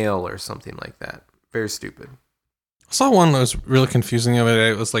user mail or something like that. Very stupid. I saw one that was really confusing of it.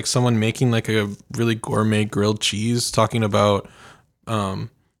 It was like someone making like a really gourmet grilled cheese, talking about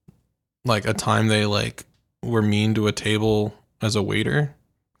like a time they like were mean to a table as a waiter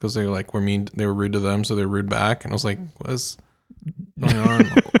because they like were mean, they were rude to them, so they're rude back. And I was like, what is going on?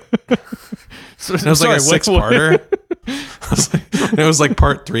 So, it was like a 6-parter. It was like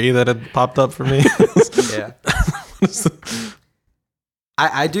part 3 that had popped up for me. Yeah.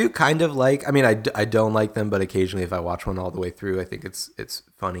 I do kind of like, I mean, I don't like them, but occasionally if I watch one all the way through, I think it's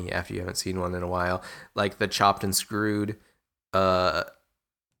funny after you haven't seen one in a while. Like the Chopped and Screwed.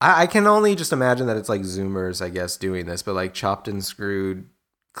 I can only just imagine that it's like Zoomers, I guess, doing this, but like Chopped and Screwed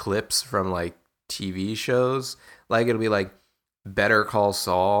clips from like TV shows. Like it'll be like Better Call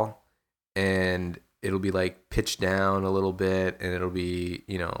Saul, and it'll be like pitched down a little bit, and it'll be,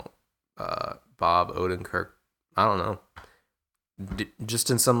 you know, Bob Odenkirk. I don't know. Just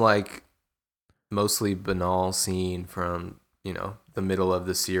in some like mostly banal scene from, you know, the middle of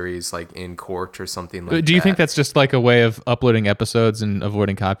the series, like in court or something like that. Do you think that's just like a way of uploading episodes and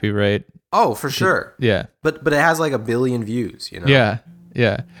avoiding copyright? Oh, for sure. Yeah. But it has like 1 billion views, you know? Yeah.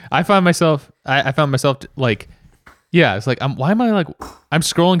 Yeah. I found myself like, yeah, it's like, why am I like, I'm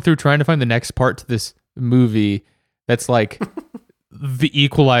scrolling through trying to find the next part to this movie that's like The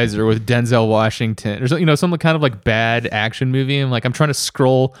Equalizer with Denzel Washington, or, you know, some kind of like bad action movie. And like, I'm trying to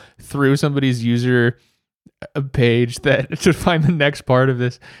scroll through somebody's user page to find the next part of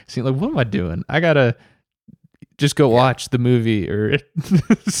this scene. Like, what am I doing? I gotta just go watch the movie or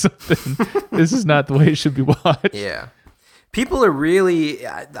something. This is not the way it should be watched. Yeah. People are really,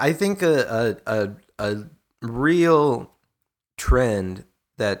 I think a real trend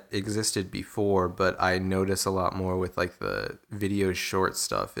that existed before, but I notice a lot more with like the video short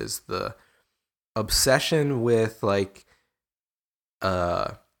stuff, is the obsession with like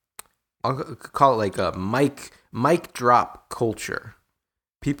I'll call it like a mic drop culture.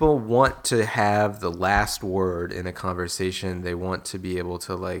 People want to have the last word in a conversation. They want to be able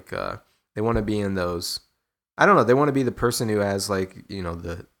to like they want to be in those, I don't know, they want to be the person who has like, you know,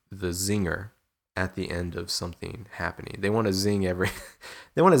 the zinger at the end of something happening. They want to zing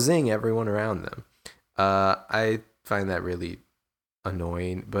everyone around them. I find that really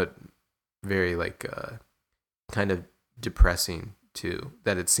annoying, but very like kind of depressing too,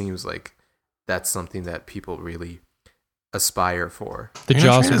 that it seems like that's something that people really aspire for. The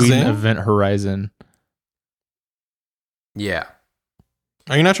Joss Whedon Event Horizon. Yeah.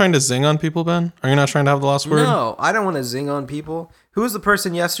 Are you not trying to zing on people, Ben? Are you not trying to have the last word? No, I don't want to zing on people. Who was the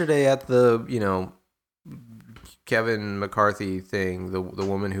person yesterday at the, you know, Kevin McCarthy thing, the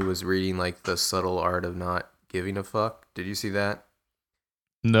woman who was reading like The Subtle Art of Not Giving a Fuck? Did you see that?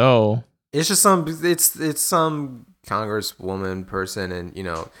 No. It's just some congresswoman person, and, you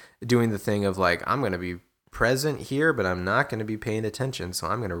know, doing the thing of like, I'm going to be present here, but I'm not going to be paying attention, so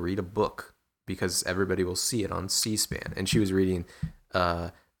I'm going to read a book because everybody will see it on C-SPAN. And she was reading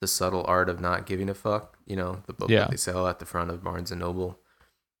The Subtle Art of Not Giving a Fuck, you know, the book that they sell at the front of Barnes & Noble.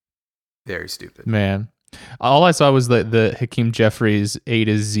 Very stupid. Man. All I saw was the Hakeem Jeffries A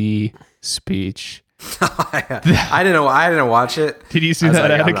to Z speech. I didn't watch it. Did you see that,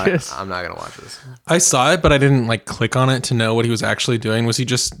 like, Atticus? I'm not going to watch this. I saw it, but I didn't like click on it to know what he was actually doing.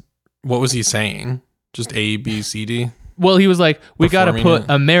 What was he saying? Just A, B, C, D? Well, he was like, we got to put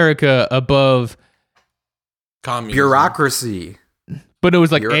America above communism. Bureaucracy. But it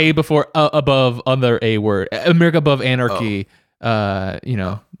was like A before above other A word. America above anarchy. You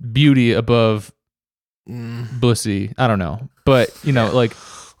know, beauty above bussy. I don't know. But, you know, like,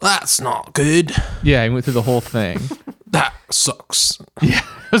 that's not good. Yeah, he went through the whole thing. That sucks. Yeah,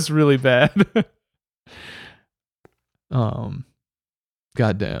 it was really bad.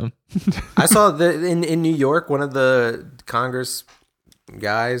 Goddamn. I saw in New York, one of the Congress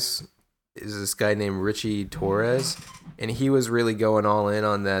guys is this guy named Richie Torres, and he was really going all in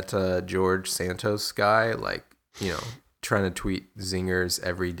on that George Santos guy, like, you know, trying to tweet zingers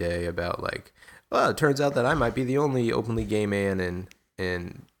every day about like, well, it turns out that I might be the only openly gay man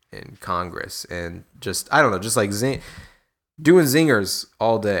in Congress, and just, I don't know, just like doing zingers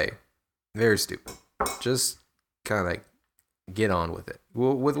all day. Very stupid. Just kind of like get on with it.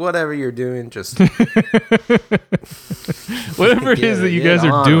 With whatever you're doing, just whatever it is that you guys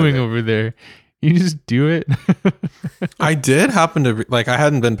are doing over there, you just do it. I did happen to like, I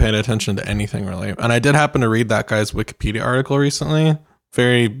hadn't been paying attention to anything really, and I did happen to read that guy's Wikipedia article recently.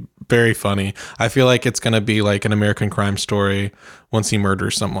 Very, very funny. I feel like it's going to be like an American Crime Story once he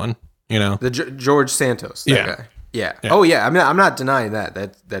murders someone. You know, George Santos. That guy. Yeah. Oh yeah. I mean, I'm not denying that.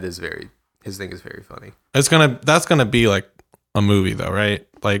 That is his thing is very funny. That's gonna be like a movie though, right?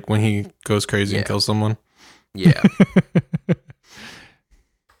 Like when he goes crazy and kills someone. Yeah.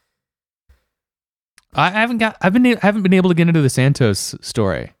 I haven't been able to get into the Santos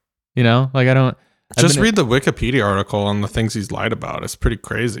story. You know, like I don't. Just read the Wikipedia article on the things he's lied about. It's pretty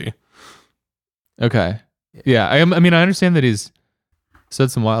crazy. Okay. Yeah. I mean, I understand that he's said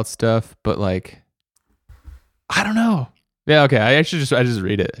some wild stuff, but like, I don't know. Yeah. Okay. I just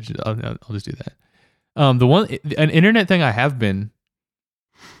read it. I'll just do that. An internet thing I have been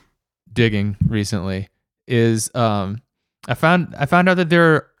digging recently is I found out that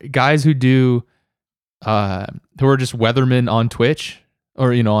there are guys who do who are just weathermen on Twitch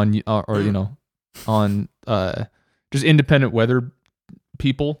or on just independent weather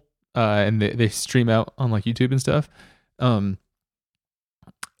people and they stream out on like YouTube and stuff. And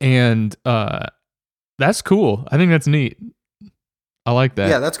that's cool. I think that's neat. I like that.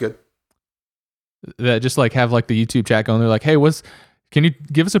 Yeah, that's good. That just like have like the YouTube chat going. They're like, hey, can you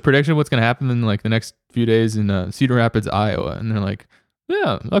give us a prediction of what's gonna happen in like the next few days in Cedar Rapids, Iowa? And they're like,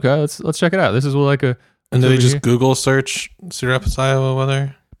 yeah, okay, let's check it out. This is like a. And do they just Google search Cedar Rapids, Iowa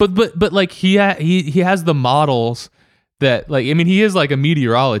weather? But like he has the models that like, I mean, he is like a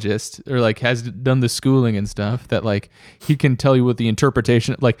meteorologist or like has done the schooling and stuff that like he can tell you what the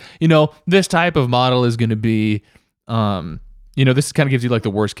interpretation, like, you know, this type of model is going to be, you know, this kind of gives you like the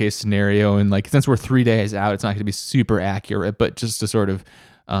worst case scenario. And like, since we're 3 days out, it's not going to be super accurate, but just to sort of,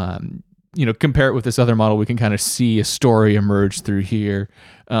 you know, compare it with this other model, we can kind of see a story emerge through here.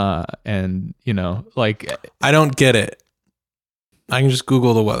 And you know, like, I don't get it. I can just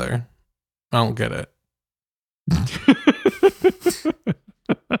Google the weather. I don't get it.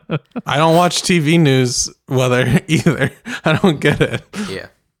 I don't watch TV news weather either. I don't get it. Yeah.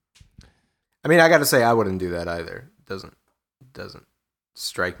 I mean, I got to say, I wouldn't do that either. Doesn't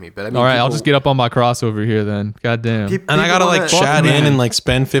strike me. But I mean, all right, I'll just get up on my crossover here then. God damn. And I gotta like chat in and like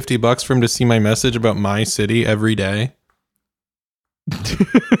spend $50 for him to see my message about my city every day.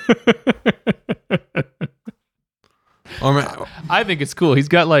 I think it's cool. He's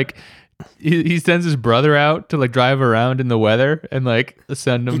got like he sends his brother out to like drive around in the weather and like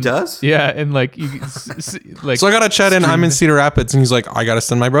send him. He does? Yeah, and like you like. So I gotta chat in. I'm in Cedar Rapids, and he's like, I gotta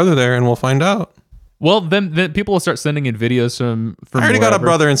send my brother there, and we'll find out. Well, then people will start sending in videos from I already wherever. got a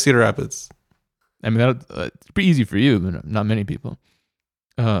brother in Cedar Rapids. I mean, it's pretty easy for you, but not many people.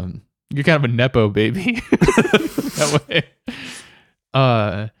 You're kind of a nepo baby that way.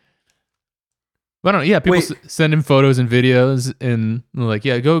 But I don't know. Yeah, people send in photos and videos, and like,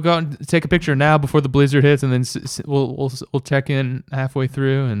 yeah, go out and take a picture now before the blizzard hits, and then we'll check in halfway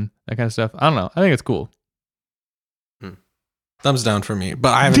through and that kind of stuff. I don't know. I think it's cool. Thumbs down for me,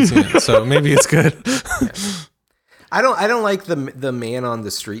 but I haven't seen it, so maybe it's good. Yeah. I don't like the man on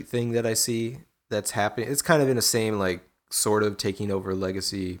the street thing that I see that's happening. It's kind of in the same like sort of taking over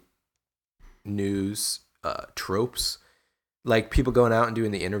legacy news tropes. Like people going out and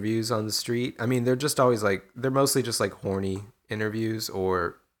doing the interviews on the street. I mean, they're just always like, they're mostly just like horny interviews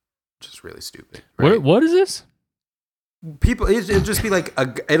or just really stupid. Right? What is this? People, it'll just be like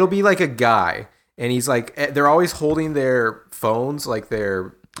it'll be like a guy, and he's like, they're always holding their phones, like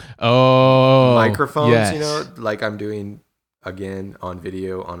their microphones, yes. You know, like I'm doing again on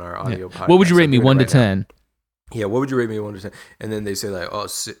video on our audio podcast. What would you rate me 1 to 10? Yeah, what would you rate me 1 to 10? And then they say like,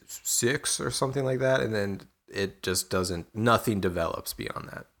 6 or something like that, and then it just doesn't, nothing develops beyond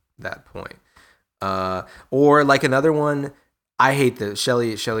that point. Or like another one, I hate that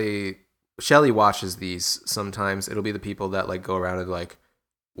Shelly watches these sometimes. It'll be the people that like go around and like,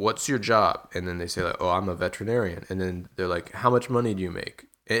 what's your job? And then they say like, oh, I'm a veterinarian. And then they're like, how much money do you make?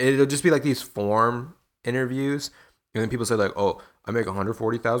 It'll just be like these form interviews. And then people say like, oh, I make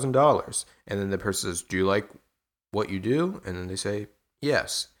 $140,000. And then the person says, do you like what you do? And then they say,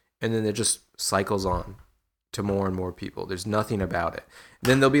 yes. And then it just cycles on to more and more people. There's nothing about it. And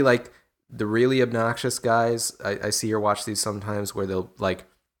then there'll be like the really obnoxious guys. I see or watch these sometimes where they'll like,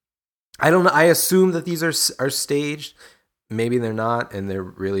 I don't know. I assume that these are staged. Maybe they're not, and they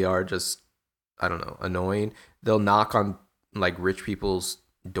really are just, I don't know, annoying. They'll knock on like rich people's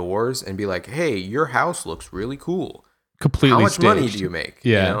doors and be like, "Hey, your house looks really cool. Completely. How much staged. money do you make?"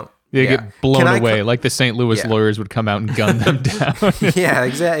 Yeah. You know? They get blown away, like the St. Louis lawyers would come out and gun them down. Yeah,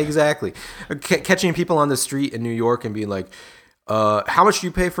 exactly. Catching people on the street in New York and being like, "How much do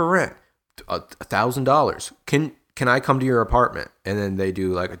you pay for rent? $1,000. Can I come to your apartment?" And then they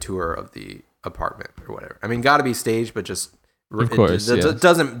do like a tour of the apartment or whatever. I mean, got to be staged, but just of course, it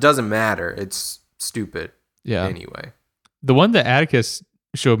doesn't matter. It's stupid. Yeah. Anyway, the one that Atticus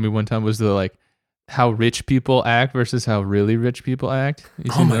showed me one time was the like how rich people act versus how really rich people act.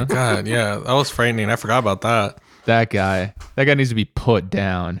 You Oh seen my that? god, yeah, that was frightening. I forgot about that. That guy needs to be put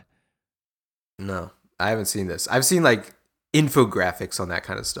down. No, I haven't seen this. I've seen like infographics on that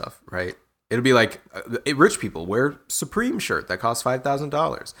kind of stuff, right? It'll be like rich people wear Supreme shirt that costs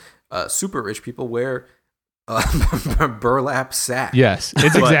 $5,000. Super rich people wear burlap sack. Yes,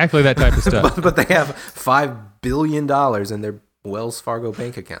 it's exactly that type of stuff. But they have $5 billion in their Wells Fargo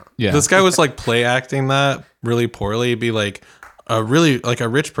bank account. Yeah, This guy was like play acting that really poorly. It'd be like a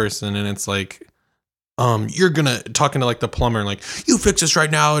rich person, and it's like, you're gonna talking to like the plumber, and like, you fix this right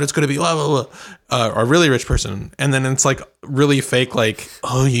now, and it's gonna be blah blah blah. A really rich person, and then it's like really fake, like,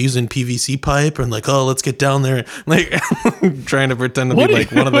 oh, you're using PVC pipe, and like, oh, let's get down there, like trying to pretend to be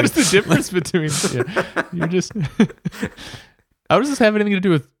like one of what is the. the difference between? Yeah, you're just. How does this have anything to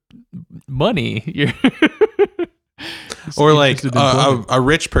do with money? You're Or like interested in money. a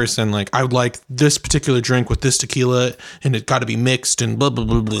rich person, like, I would like this particular drink with this tequila, and it got to be mixed and blah blah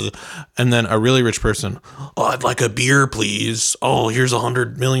blah blah. And then a really rich person, oh, I'd like a beer, please. Oh, here's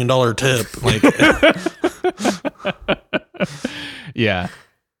 $100 million tip. Like, Yeah,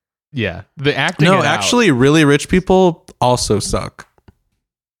 the acting. no, it out. actually, really rich people also suck.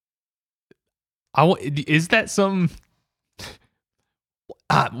 Is that some?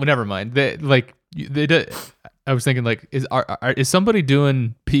 Well, never mind. I was thinking like, is somebody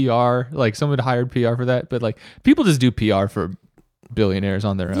doing PR? Like somebody hired PR for that? But like people just do PR for billionaires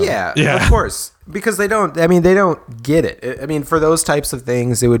on their own. Yeah, Yeah. of course. Because they don't get it. I mean, for those types of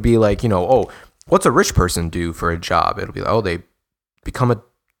things, it would be like, oh, what's a rich person do for a job? It'll be like, oh, they become a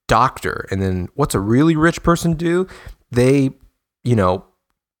doctor. And then what's a really rich person do? They,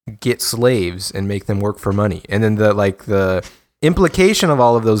 get slaves and make them work for money. And then the implication of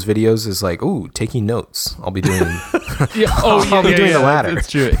all of those videos is like, ooh, taking notes. I'll be doing I'll be doing the latter. That's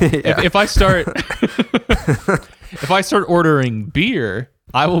true. Yeah. If I start ordering beer,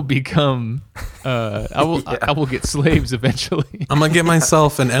 I will become I will get slaves eventually. I'm gonna get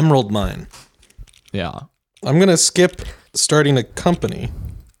myself an emerald mine. Yeah. I'm gonna skip starting a company.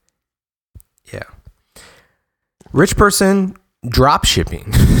 Yeah. Rich person drop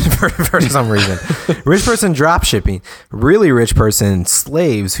shipping for some reason. Rich person drop shipping. Really rich person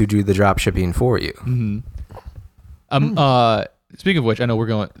slaves who do the drop shipping for you. Speaking of which, I know we're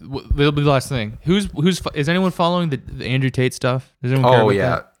going. It'll be the last thing. Is anyone following the Andrew Tate stuff? Does anyone care Oh about yeah.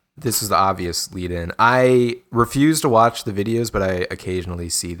 that? This is the obvious lead in. I refuse to watch the videos, but I occasionally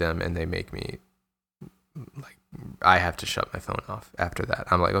see them and they make me like I have to shut my phone off after that.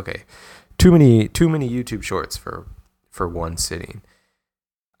 I'm like, okay, too many YouTube shorts for one sitting.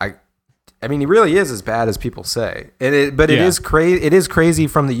 I mean, he really is as bad as people say. It is crazy. It is crazy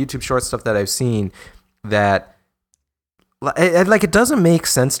from the YouTube short stuff that I've seen that it doesn't make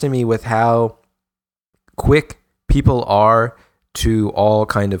sense to me with how quick people are to all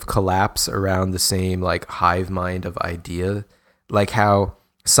kind of collapse around the same like hive mind of idea. Like how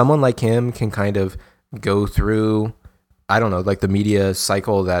someone like him can kind of go through, I don't know, like the media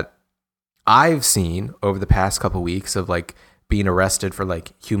cycle that I've seen over the past couple weeks of like being arrested for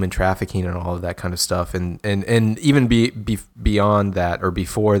like human trafficking and all of that kind of stuff, and even beyond that or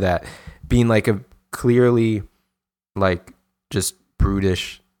before that, being like a clearly like just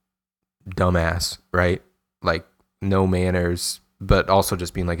brutish dumbass, right? Like no manners, but also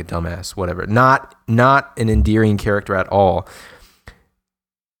just being like a dumbass, whatever. Not an endearing character at all.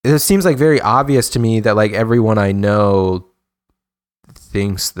 It seems like very obvious to me that like everyone I know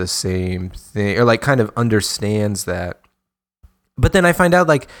thinks the same thing or like kind of understands that. But then I find out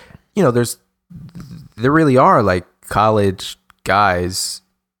like, there really are like college guys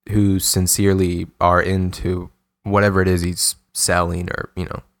who sincerely are into whatever it is he's selling or,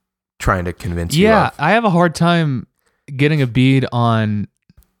 trying to convince you Yeah, of. I have a hard time getting a bead on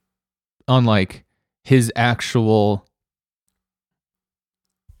like his actual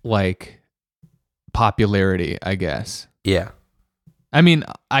like popularity, I guess. Yeah. I mean,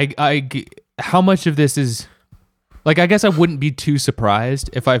 how much of this is like, I guess I wouldn't be too surprised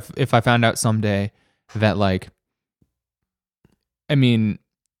if I found out someday that like, I mean,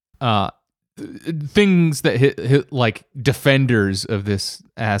 things that hit like defenders of this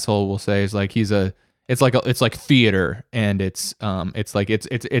asshole will say is like it's like theater and it's like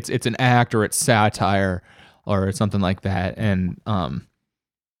it's an act or it's satire or something like that, and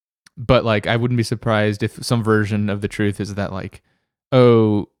but like I wouldn't be surprised if some version of the truth is that like,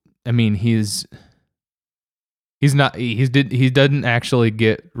 oh, I mean he doesn't actually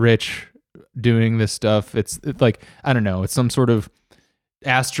get rich doing this stuff. It's like, I don't know, it's some sort of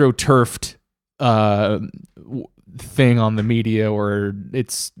astroturfed thing on the media, or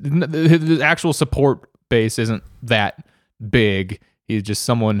the actual support base isn't that big. He's just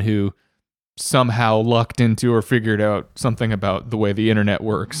someone who somehow lucked into or figured out something about the way the internet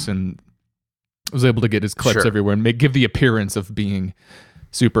works and was able to get his clips Sure. everywhere and give the appearance of being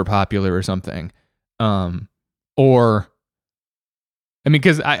super popular or something. Or, I mean,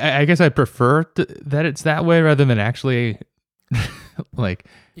 because I guess I prefer that it's that way rather than actually like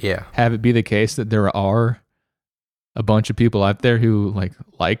Yeah. have it be the case that there are a bunch of people out there who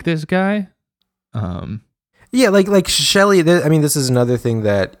like this guy. Yeah, like Shelley. I mean, this is another thing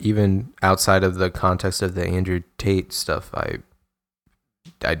that even outside of the context of the Andrew Tate stuff,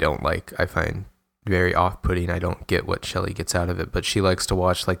 I don't like. I find very off-putting. I don't get what Shelley gets out of it, but she likes to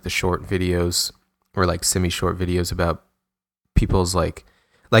watch like the short videos or like semi-short videos about people's like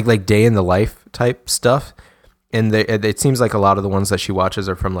day in the life type stuff, and it seems like a lot of the ones that she watches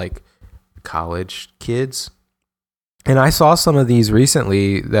are from like college kids. And I saw some of these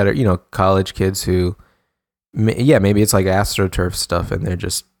recently that are, you know, college kids who, yeah, maybe it's like AstroTurf stuff and they're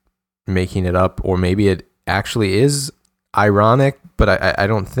just making it up, or maybe it actually is ironic, but I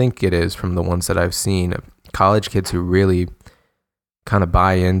don't think it is from the ones that I've seen. College kids who really kind of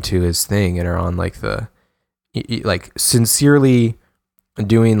buy into his thing and are on like like sincerely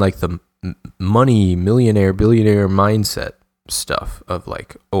doing like the money, millionaire, billionaire mindset stuff of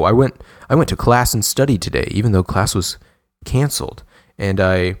like, oh, I went to class and studied today, even though class was canceled, and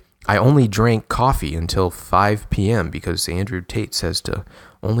I only drank coffee until 5 p.m. because Andrew Tate says to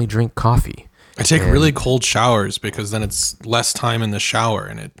only drink coffee. I take really cold showers because then it's less time in the shower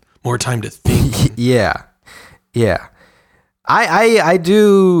and more time to think. Yeah. I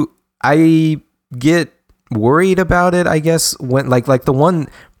get worried about it, I guess, when like the one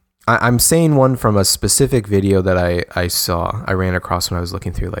I'm saying one from a specific video that I saw, I ran across when I was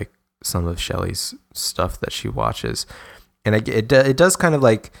looking through like some of Shelley's stuff that she watches, and it does kind of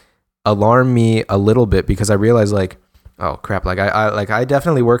like alarm me a little bit because I realize like, oh crap, like I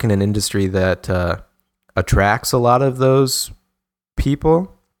definitely work in an industry that attracts a lot of those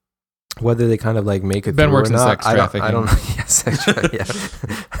people, whether they kind of like make it Ben through works or in not. sex trafficking. I don't know. Yeah, sex trafficking. Yeah.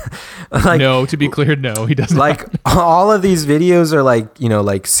 Like, no, to be clear, no, he doesn't. like all of these videos are like, you know,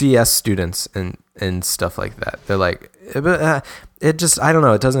 like CS students and stuff like that. They're like, it just, I don't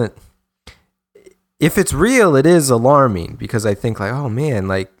know. It doesn't, if it's real, it is alarming because I think like, oh man,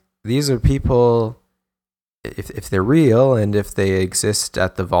 like these are people, if they're real and if they exist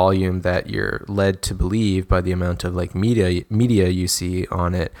at the volume that you're led to believe by the amount of like media you see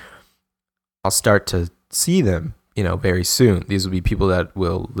on it, I'll start to see them, you know, very soon. These will be people that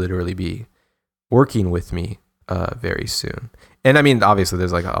will literally be working with me very soon. And I mean, obviously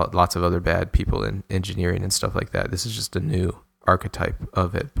there's like lots of other bad people in engineering and stuff like that. This is just a new archetype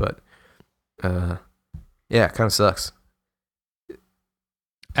of it, but yeah, it kind of sucks.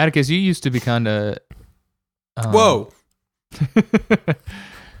 Atticus, you used to be kind of Whoa.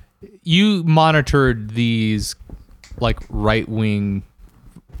 You monitored these like right-wing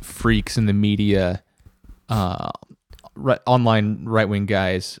freaks in the media, online right-wing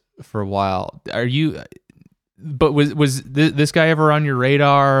guys for a while. Are you? But was this guy ever on your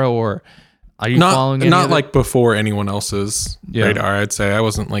radar, or are you following? Not like before anyone else's radar. I'd say I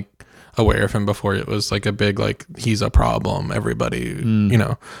wasn't like aware of him before it was like a big like he's a problem. Everybody, you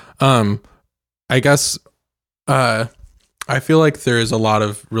know. I guess. I feel like there is a lot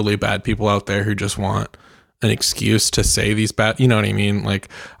of really bad people out there who just want an excuse to say these bad, you know what I mean? Like,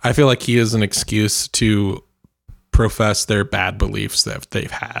 I feel like he is an excuse to profess their bad beliefs that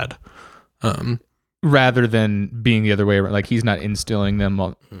they've had. Rather than being the other way around, like he's not instilling them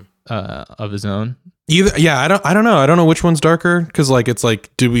of his own. Either, yeah, I don't know. I don't know which one's darker. Cause like, it's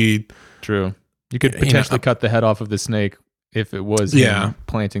like, True. You could potentially cut the head off of the snake if it was him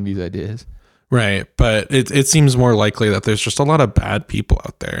planting these ideas. Right. But it seems more likely that there's just a lot of bad people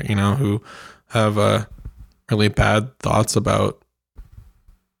out there, you know, who have really bad thoughts about,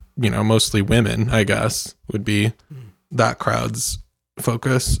 you know, mostly women, I guess, would be that crowd's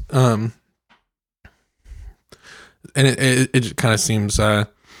focus. And it kind of seems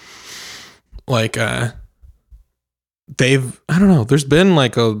like they've, I don't know, there's been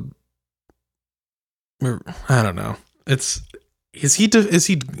like I don't know. Is he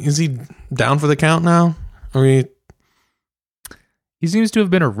down for the count now? He seems to have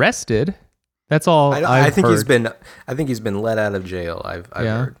been arrested. That's all. I think heard. he's been let out of jail. I've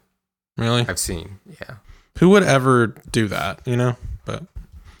heard. Really? I've seen. Yeah. Who would ever do that? You know, but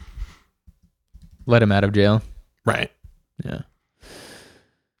let him out of jail. Right. Yeah.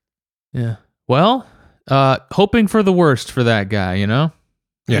 Yeah. Well, hoping for the worst for that guy. You know.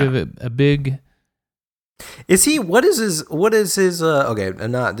 Yeah. Give it a big Is he? What is his? Okay,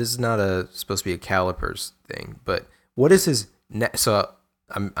 not this is not supposed to be a calipers thing, but what is his? So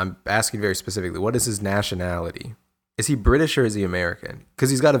I'm asking very specifically. What is his nationality? Is he British or is he American? Because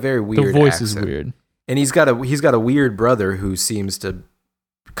he's got a very weird. The voice accent. is weird, and he's got a weird brother who seems to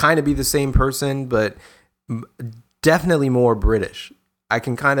kind of be the same person, but definitely more British. I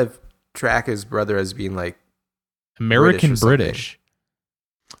can kind of track his brother as being like American British.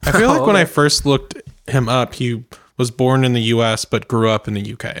 I feel like when okay. I first looked him up, he was born in the U.S. but grew up in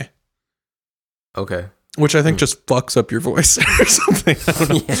the UK. Okay. Which I think just fucks up your voice or something. I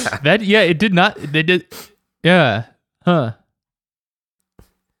don't know. Yeah. It did not. They did. Yeah. Huh.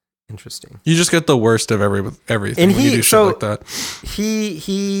 Interesting. You just get the worst of everything And when you do shit like that.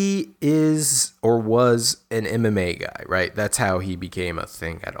 He is or was an MMA guy, right? That's how he became a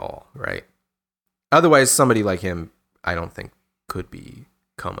thing at all, right? Otherwise, somebody like him, I don't think could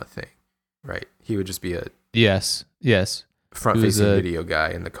become a thing, right? He would just be a Yes. front-facing a video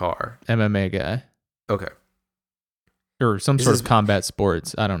guy in the car. MMA guy. Okay. Or some sort of combat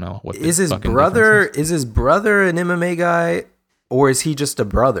sports. I don't know what Is his brother an MMA guy, or is he just a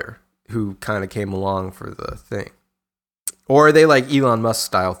brother who kind of came along for the thing? Or are they like Elon Musk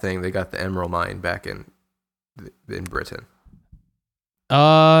style thing? They got the Emerald Mine back in Britain.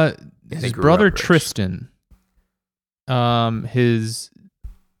 His brother Tristan. His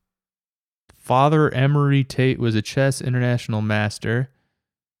father Emery Tate was a chess international master.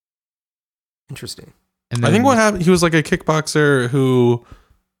 Interesting. And I think what happened, he was like a kickboxer who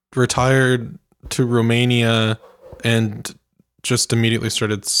retired to Romania and just immediately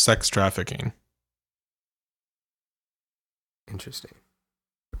started sex trafficking. Interesting.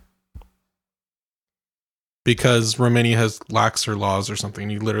 Because Romania has laxer laws or something.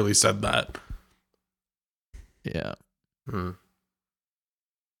 He literally said that. Yeah. Hmm.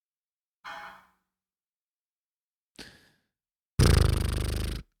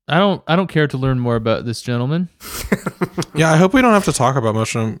 I don't care to learn more about this gentleman. Yeah, I hope we don't have to talk about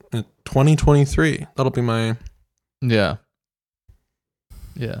much of him in 2023. That'll be my... Yeah.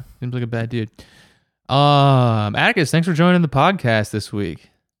 Seems like a bad dude. Atticus, thanks for joining the podcast this week.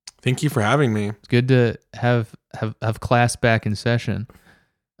 Thank you for having me. It's good to have class back in session.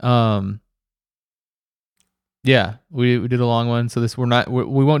 Yeah, we did a long one, so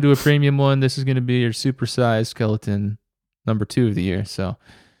we won't do a premium one. This is going to be your supersized skeleton number 2 of the year. So,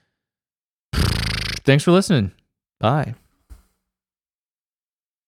 thanks for listening. Bye.